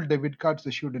all debit cards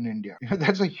issued in India.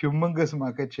 That's a humongous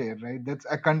market share, right? That's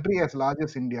a country as large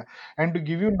as India. And to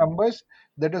give you numbers,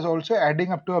 that is also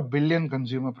adding up to 1 billion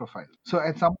consumer profiles. So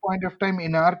at some point of time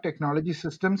in our technology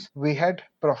systems, we had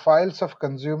profiles of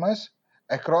consumers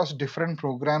across different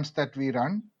programs that we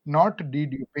run, not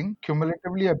deduping,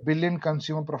 cumulatively 1 billion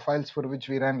consumer profiles for which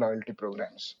we ran loyalty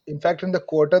programs. In fact, in the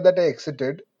quarter that I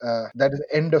exited, that is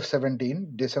end of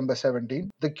 17, December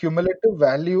 17, the cumulative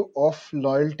value of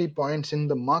loyalty points in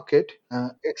the market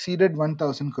exceeded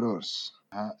 1,000 crores.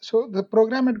 So the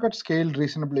program had got scaled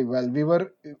reasonably well. We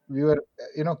were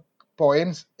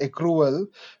points accrual.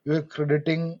 We were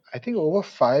crediting, I think, over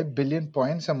 5 billion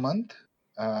points a month.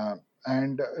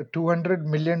 And 200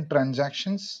 million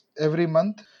transactions every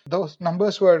month. Those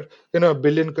numbers were, 1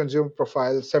 billion consumer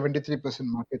profiles, 73%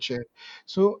 market share.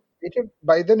 So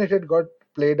by then it had got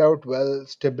played out well,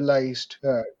 stabilized.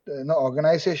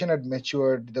 Organization had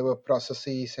matured. There were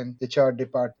processes and HR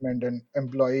department and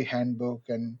employee handbook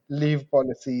and leave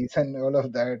policies and all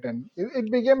of that, and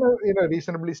it became a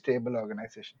reasonably stable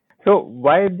organization. So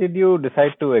why did you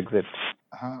decide to exit?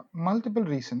 Multiple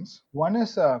reasons. One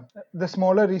is the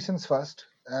smaller reasons first,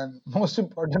 and most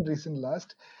important reason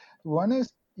last. One is,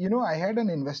 I had an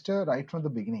investor right from the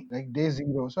beginning, like day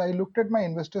zero. So I looked at my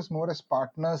investors more as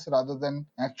partners rather than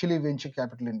actually venture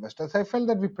capital investors. I felt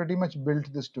that we pretty much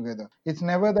built this together. It's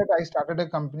never that I started a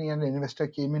company and an investor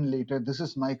came in later. This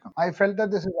is my company. I felt that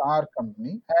this is our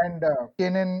company. And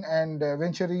Kenan and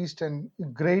Venture East and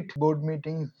great board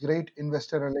meetings, great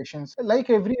investor relations.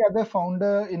 Like every other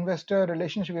founder investor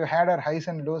relationship, we've had our highs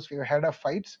and lows, we've had our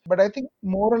fights. But I think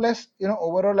more or less,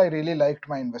 overall, I really liked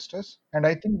my investors. And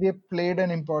I think they played an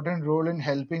important role in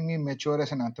helping me mature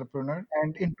as an entrepreneur.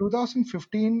 And in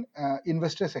 2015,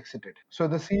 investors exited. So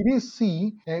the Series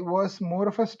C was more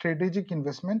of a strategic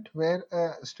investment where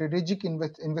strategic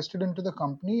invested into the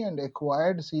company and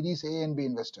acquired Series A and B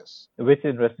investors. Which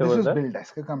investor This was was that?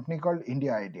 BillDesk, a company called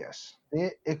India Ideas.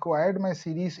 They acquired my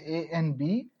Series A and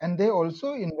B, and they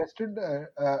also invested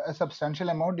a substantial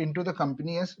amount into the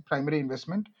company as primary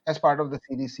investment as part of the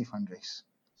Series C fundraise.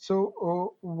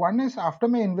 So one is, after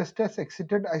my investors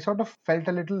exited, I sort of felt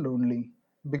a little lonely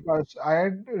because I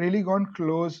had really gone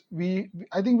close.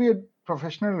 I think we had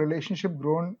professional relationship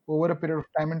grown over a period of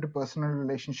time into personal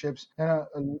relationships,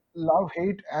 and love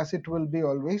hate as it will be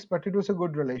always, but it was a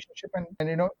good relationship, and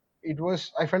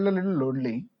I felt a little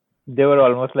lonely. They were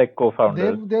almost like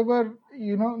co-founders. They were,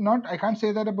 not, I can't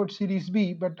say that about Series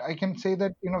B, but I can say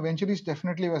that, Venture East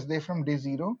definitely was there from day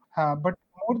zero. But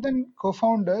more than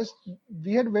co-founders,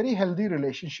 we had very healthy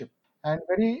relationship. And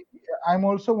I'm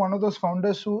also one of those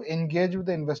founders who engage with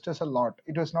the investors a lot.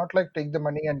 It was not like take the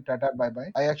money and tata bye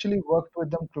bye. I actually worked with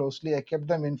them closely. I kept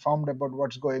them informed about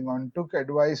what's going on, took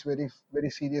advice very, very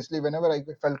seriously whenever I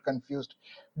felt confused.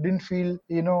 Didn't feel,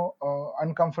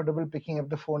 uncomfortable picking up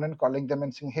the phone and calling them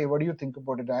and saying, hey, what do you think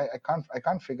about it? I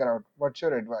can't figure out what's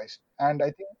your advice. And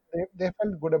I think they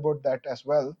felt good about that as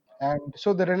well. And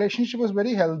so the relationship was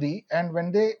very healthy. And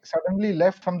when they suddenly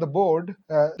left from the board,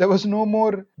 there was no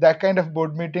more that kind of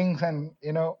board meetings. And,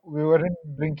 we weren't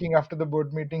drinking after the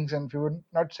board meetings and we were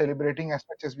not celebrating as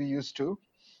much as we used to.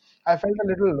 I felt a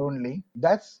little lonely.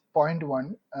 That's point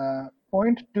one.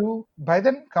 Point two, by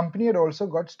then company had also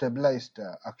got stabilized,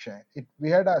 Akshay. We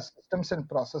had our systems and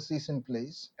processes in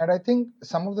place. And I think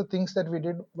some of the things that we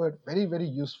did were very, very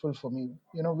useful for me.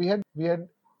 We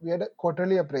had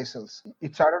quarterly appraisals.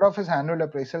 It started off as annual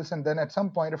appraisals, and then at some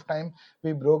point of time,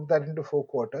 we broke that into 4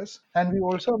 quarters. And we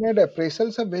also made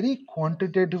appraisals a very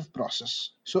quantitative process.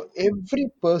 So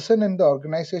every person in the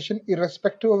organization,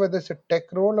 irrespective of whether it's a tech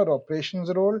role or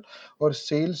operations role or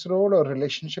sales role or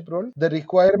relationship role, the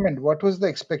requirement, what was the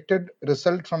expected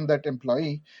result from that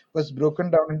employee, was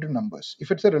broken down into numbers.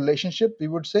 If it's a relationship, we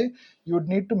would say you would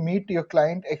need to meet your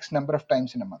client X number of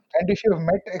times in a month. And if you have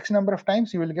met X number of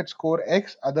times, you will get score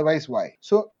X, otherwise Y.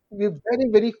 So we're very,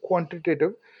 very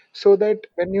quantitative. so that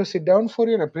when you sit down for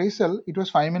your appraisal, it was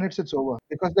 5 minutes, it's over.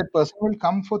 Because that person will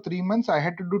come for 3 months. I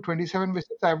had to do 27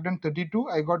 visits. I've done 32.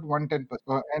 I got 110%.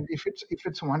 And if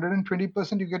it's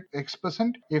 120%, you get X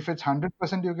percent. If it's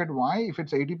 100%, you get Y. If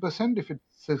it's 80%, if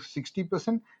it's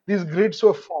 60%, these grids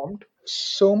were formed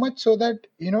so much so that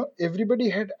everybody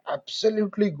had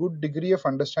absolutely good degree of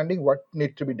understanding what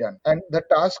need to be done, and the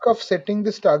task of setting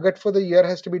this target for the year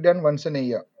has to be done once in a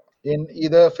year in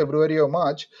either February or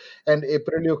March, and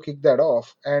April you kick that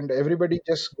off, and everybody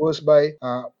just goes by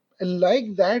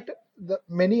like that. The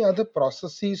many other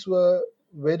processes were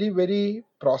very, very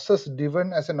process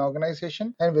driven as an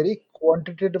organization and very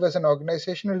quantitative as an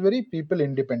organization, and very people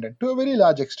independent to a very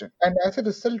large extent. And as a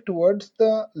result, towards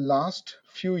the last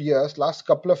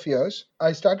couple of years,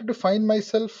 I started to find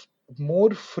myself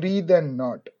more free than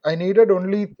not. I needed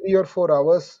only 3 or 4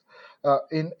 hours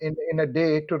in a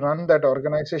day to run that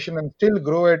organization and still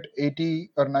grow at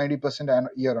 80 or 90%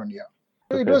 year on year.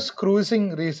 So it Okay. was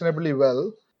cruising reasonably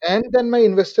well. And then my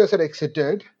investors had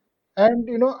exited. And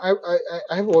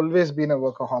I have always been a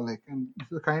workaholic, and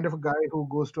the kind of a guy who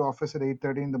goes to office at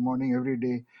 8:30 in the morning every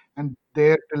day and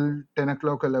there till 10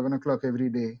 o'clock, 11 o'clock every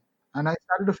day. And I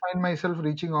started to find myself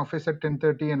reaching office at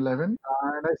 10:30 and 11,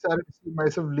 and I started to see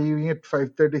myself leaving at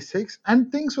 5:36,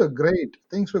 and things were great.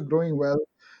 Things were growing well.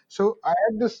 So I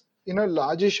had this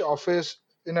largish office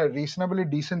in a reasonably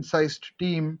decent sized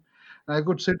team. I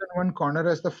could sit in one corner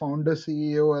as the founder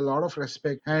CEO, a lot of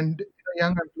respect. And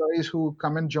young employees who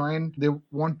come and join, they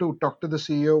want to talk to the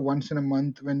CEO once in a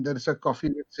month when there is a coffee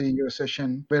with CEO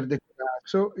session where they could ask.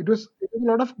 So it was a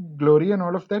lot of glory and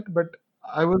all of that, but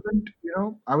I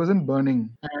wasn't burning.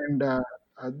 And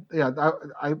yeah,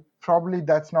 I probably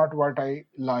that's not what I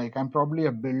like. I'm probably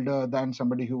a builder than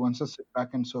somebody who wants to sit back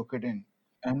and soak it in.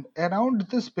 And around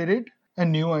the spirit, a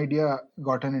new idea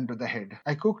gotten into the head.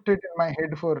 I cooked it in my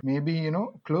head for maybe,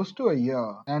 close to a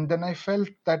year. And then I felt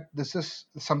that this is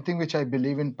something which I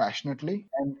believe in passionately.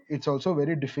 And it's also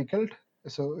very difficult.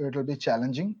 So it'll be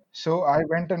challenging. So I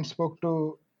went and spoke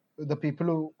to the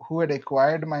people who had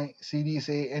acquired my Series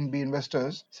A and B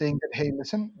investors, saying that, hey,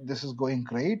 listen, this is going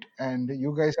great and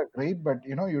you guys are great, but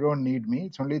you don't need me.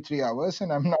 It's only 3 hours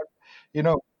and I'm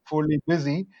not, fully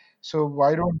busy. So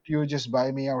why don't you just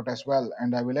buy me out as well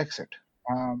and I will exit?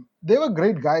 They were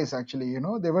great guys, actually.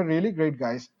 They were really great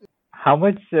guys. How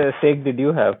much stake did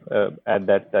you have at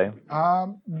that time?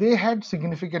 They had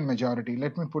significant majority.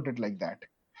 Let me put it like that.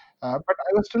 But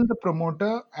I was still the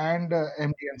promoter and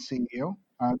MD and CEO.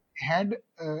 They had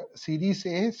Series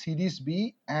A, Series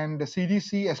B, and Series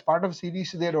C. As part of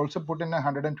Series C, they had also put in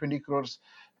 120 crores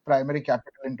primary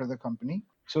capital into the company.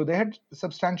 So they had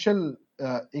substantial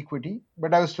equity,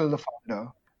 but I was still the founder.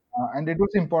 And it was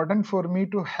important for me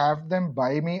to have them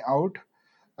buy me out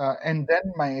and then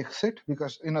my exit,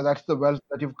 because that's the wealth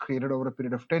that you've created over a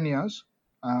period of 10 years.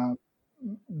 Uh,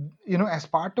 as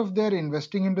part of their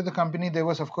investing into the company, there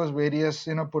was of course various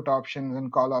put options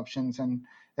and call options and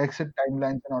exit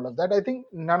timelines and all of that. I think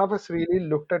none of us really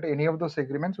looked at any of those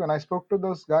agreements. When I spoke to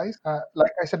those guys,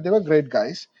 like I said, they were great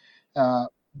guys. uh,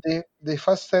 they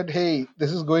first said, hey,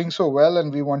 this is going so well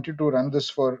and we want you to run this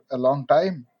for a long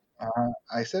time.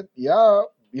 I said, yeah,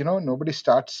 nobody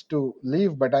starts to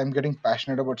leave, but I'm getting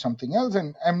passionate about something else,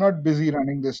 and I'm not busy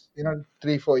running this,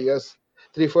 3, 4 years,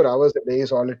 3, 4 hours a day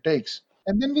is all it takes.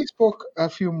 And then we spoke a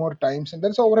few more times, and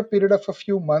then so over a period of a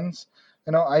few months,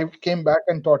 I came back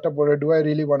and thought about it. Do I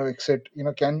really want to exit?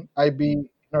 Can I be,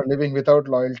 living without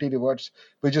loyalty rewards,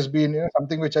 which has been,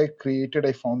 something which I created,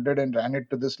 I founded and ran it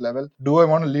to this level? Do I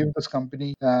want to leave this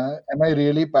company? Am I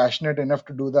really passionate enough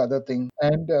to do the other thing?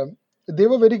 And they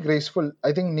were very graceful.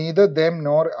 I think neither them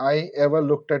nor I ever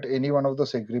looked at any one of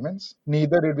those agreements.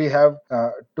 Neither did we have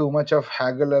too much of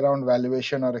haggle around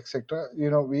valuation or etc.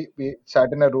 We sat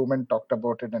in a room and talked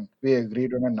about it, and we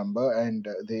agreed on a number, and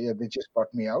they just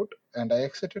bought me out, and I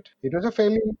exited. It was a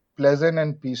fairly pleasant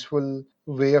and peaceful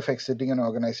way of exiting an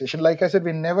organization. Like I said,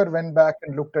 we never went back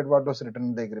and looked at what was written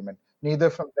in the agreement,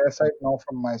 neither from their side nor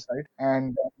from my side.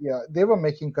 And yeah, they were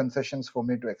making concessions for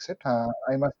me to exit.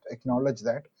 I must acknowledge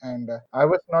that. And I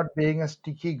was not being a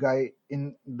sticky guy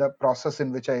in the process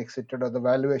in which I exited or the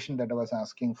valuation that I was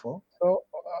asking for. So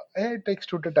it takes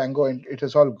two to tango, and it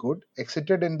is all good.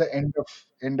 Exited in the end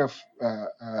of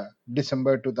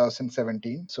December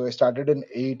 2017. So I started in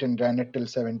 8 and ran it till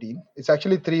 17. It's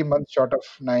actually 3 months short of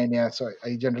 9 years. So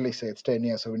I generally say it's 10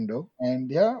 years window. And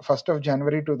yeah, 1st of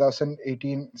January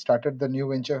 2018 started the new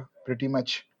venture pretty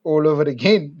much all over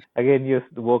again. Again, you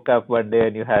woke up one day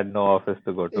and you had no office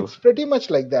to go to. It's pretty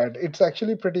much like that. It's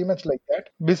actually pretty much like that.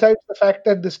 Besides the fact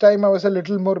that this time I was a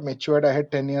little more matured, I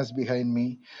had 10 years behind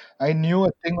me. I knew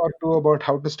a thing or two about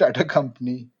how to start a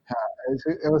company.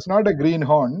 It was not a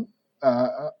greenhorn,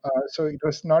 so it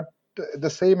was not the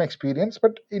same experience,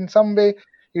 but in some way,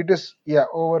 it is, yeah,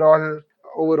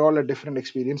 overall a different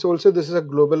experience. Also, this is a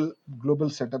global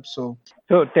setup, so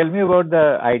So tell me about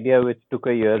the idea which took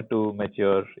a year to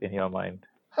mature in your mind.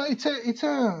 it's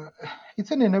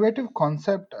an innovative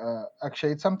concept,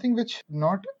 Akshay. It's something which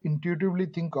not intuitively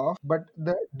think of, but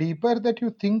the deeper that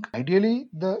you think, ideally,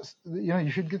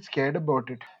 you should get scared about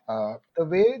it. The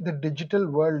way the digital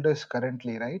world is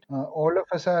currently, right? All of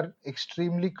us are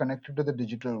extremely connected to the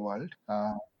digital world.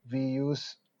 We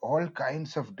use all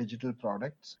kinds of digital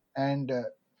products, and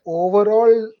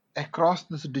overall across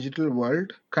this digital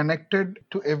world, connected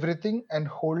to everything and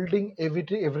holding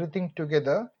everything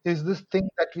together, is this thing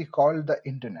that we call the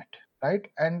internet, right?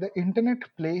 And the internet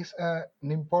plays an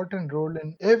important role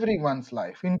in everyone's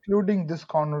life, including this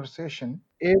conversation.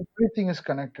 Everything is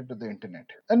connected to the internet,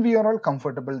 and we are all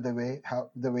comfortable the way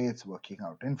it's working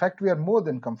out. In fact, we are more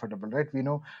than comfortable, right?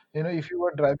 If you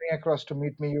were driving across to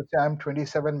meet me, you say I'm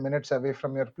 27 minutes away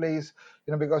from your place,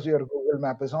 because your Google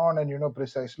map is on and you know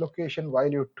precise location,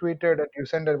 while you tweeted and you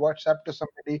send a WhatsApp to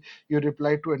somebody, you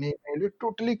reply to an email, you're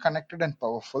totally connected and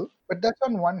powerful. But that's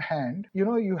on one hand.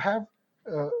 You have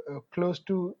close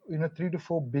to 3 to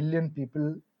 4 billion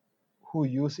people who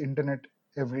use internet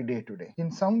every day today. In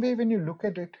some way, when you look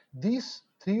at it, these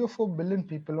 3 or 4 billion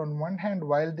people, on one hand,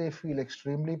 while they feel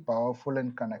extremely powerful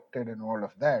and connected and all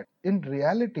of that, in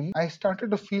reality, I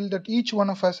started to feel that each one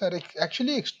of us are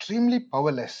actually extremely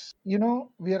powerless.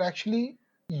 We are actually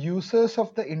users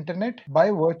of the internet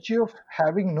by virtue of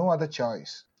having no other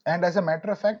choice. And as a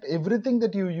matter of fact, everything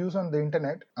that you use on the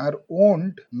internet are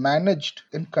owned, managed,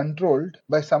 and controlled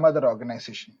by some other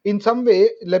organization. In some way,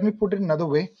 let me put it another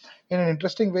way. In an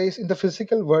interesting way, is in the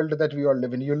physical world that we all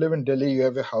live in. You live in Delhi, you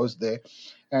have a house there,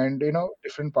 and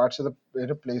different parts of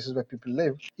the places where people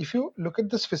live. If you look at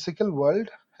this physical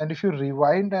world, and if you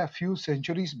rewind a few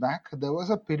centuries back, there was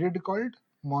a period called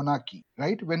monarchy,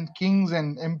 right? When kings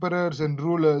and emperors and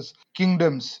rulers,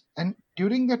 kingdoms, and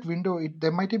during that window,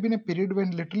 there might have been a period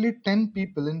when literally 10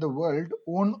 people in the world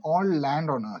own all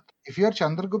land on earth. If you are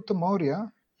Chandragupta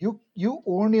Maurya, you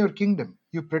own your kingdom.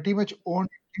 You pretty much own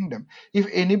your kingdom. If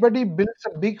anybody builds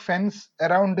a big fence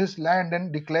around his land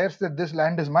and declares that this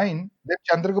land is mine, then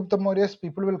Chandragupta Maurya's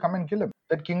people will come and kill him.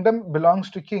 That kingdom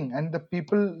belongs to king, and the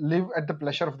people live at the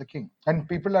pleasure of the king, and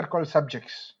people are called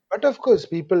subjects. But of course,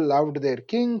 people loved their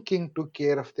king. King took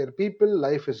care of their people.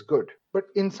 Life is good. But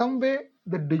in some way,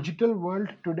 the digital world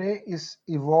today is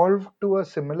evolved to a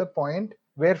similar point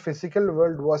where physical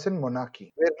world was in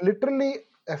monarchy, where literally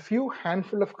a few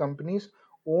handful of companies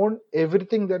own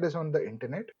everything that is on the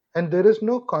internet, and there is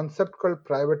no concept called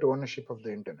private ownership of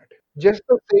the internet. Just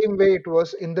the same way it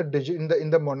was in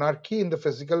the monarchy, in the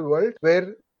physical world,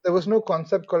 where there was no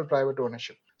concept called private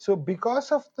ownership. So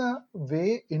because of the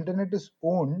way internet is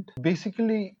owned,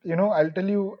 basically, I'll tell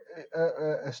you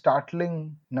a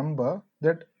startling number,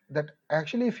 that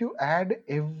actually, if you add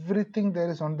everything there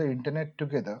is on the internet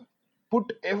together,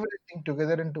 put everything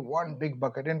together into one big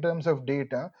bucket in terms of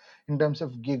data, in terms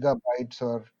of gigabytes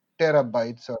or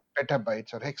terabytes or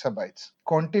petabytes or hexabytes,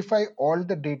 quantify all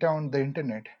the data on the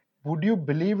internet. Would you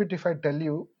believe it if I tell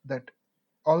you that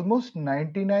almost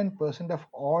 99% of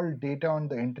all data on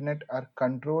the internet are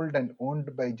controlled and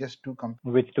owned by just two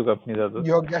companies? Which two companies are those?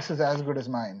 Your guess is as good as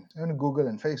mine. Google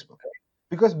and Facebook.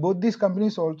 Because both these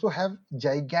companies also have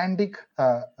gigantic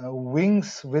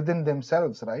wings within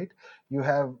themselves, right? You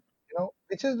have,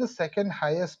 which is the second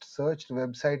highest searched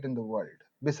website in the world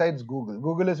besides Google?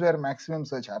 Google is where maximum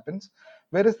search happens.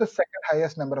 Where is the second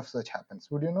highest number of search happens?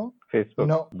 Would you know? Facebook.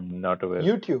 No. Not aware.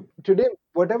 YouTube. Today,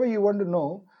 whatever you want to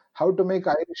know, how to make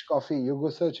Irish coffee, you go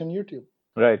search on YouTube.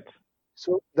 Right.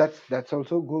 So that's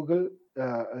also Google,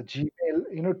 Gmail.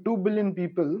 2 billion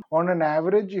people on an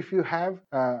average. If you have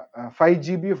 5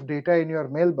 GB of data in your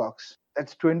mailbox,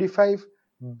 that's 25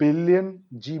 billion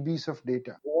GBs of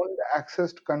data, owned,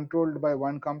 accessed, controlled by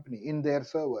one company in their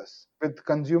servers, with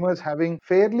consumers having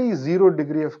fairly zero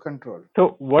degree of control.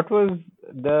 So what was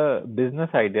the business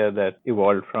idea that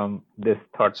evolved from this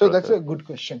thought So process? that's a good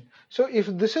question. So if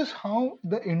this is how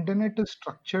the internet is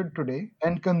structured today,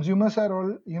 and consumers are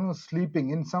all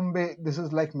sleeping in some way, this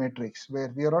is like Matrix,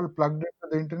 where we are all plugged into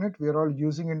the internet, we are all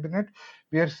using internet,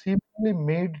 we are seemingly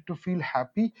made to feel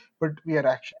happy, but we are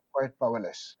actually quite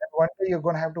powerless. And one day you're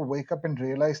going to have to wake up and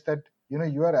realize that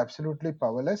you are absolutely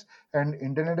powerless, and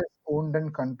internet is owned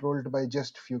and controlled by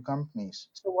just few companies.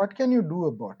 So what can you do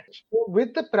about it? So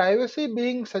with the privacy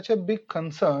being such a big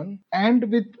concern, and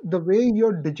with the way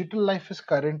your digital life is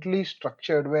currently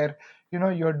structured, where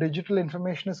your digital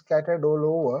information is scattered all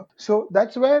over. So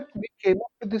that's where we came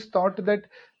up with this thought that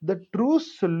the true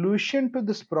solution to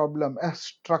this problem, a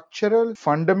structural,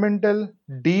 fundamental,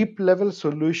 deep level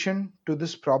solution to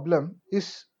this problem,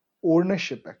 is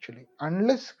ownership. Actually,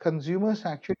 unless consumers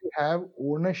actually have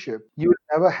ownership, you will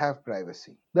never have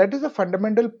privacy. That is a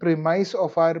fundamental premise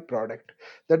of our product.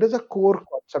 That is a core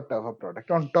concept of our product.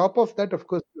 On top of that, of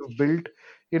course, we've built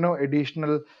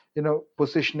additional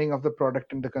positioning of the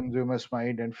product in the consumer's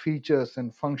mind, and features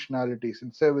and functionalities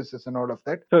and services and all of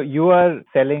that. So you are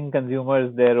selling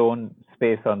consumers their own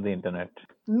space on the internet.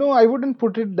 No, I wouldn't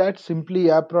put it that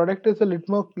simply. Our product is a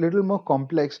little more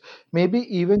complex. Maybe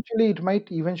it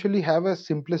might eventually have a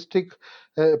simplistic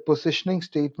positioning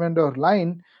statement or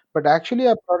line, but actually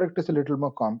our product is a little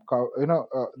more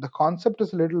the concept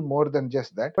is a little more than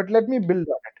just that. But let me build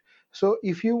on it. So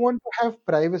if you want to have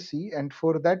privacy, and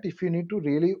for that, if you need to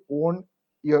really own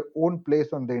your own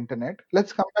place on the internet,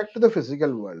 let's come back to the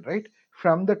physical world, right?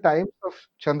 From the times of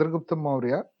Chandragupta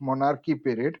Maurya, monarchy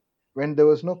period, when there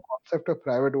was no concept of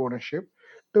private ownership,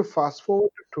 to fast forward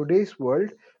to today's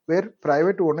world, where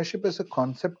private ownership as a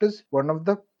concept is one of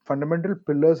the fundamental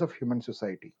pillars of human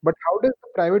society. But how does the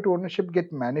private ownership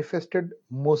get manifested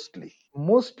mostly?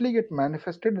 Mostly get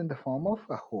manifested in the form of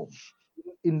a home.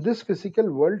 In this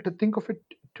physical world, to think of it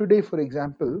today, for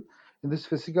example, in this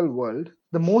physical world,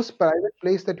 the most private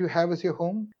place that you have is your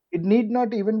home. It need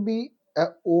not even be a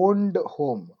owned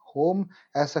home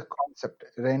as a concept,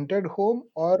 rented home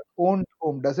or owned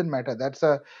home doesn't matter. That's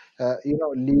a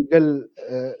legal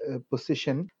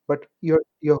position. But your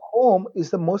home is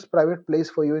the most private place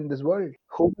for you in this world.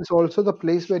 Home is also the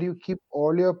place where you keep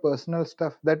all your personal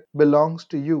stuff that belongs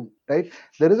to you, right?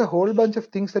 There is a whole bunch of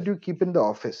things that you keep in the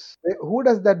office. Who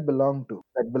does that belong to?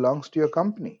 That belongs to your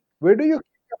company. Where do you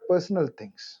keep your personal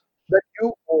things that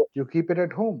you own? You keep it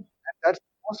at home. And that's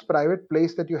the most private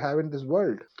place that you have in this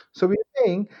world. So we're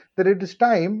saying that it is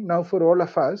time now for all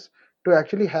of us to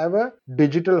actually have a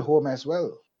digital home as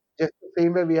well. Just the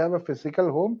same way we have a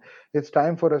physical home, it's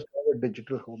time for us to have a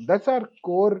digital home. That's our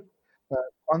core uh,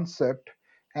 concept.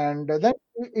 And then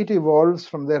it evolves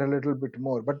from there a little bit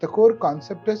more. But the core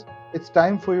concept is it's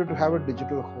time for you to have a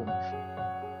digital home.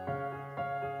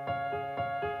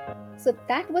 So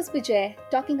that was Vijay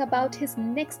talking about his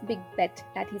next big bet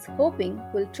that he's hoping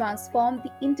will transform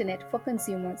the internet for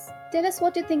consumers. Tell us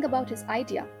what you think about his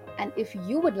idea, and if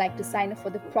you would like to sign up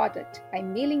for the product by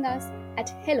mailing us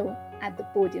at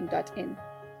hello@thepodium.in.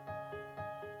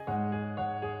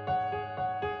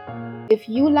 If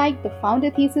you like the Founder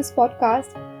Thesis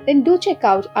podcast, then do check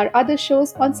out our other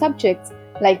shows on subjects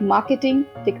like marketing,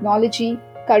 technology,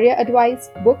 career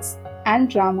advice, books, and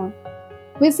drama.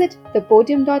 Visit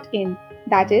thepodium.in,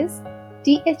 that is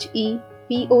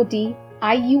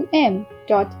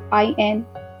thepodium.in,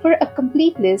 for a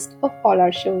complete list of all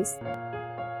our shows.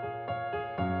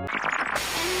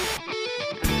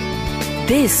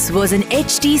 This was an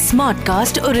HT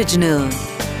Smartcast original.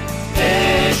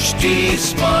 HT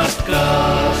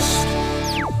Smartcast.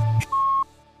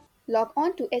 Log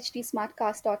on to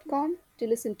htsmartcast.com to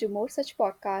listen to more such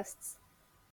podcasts.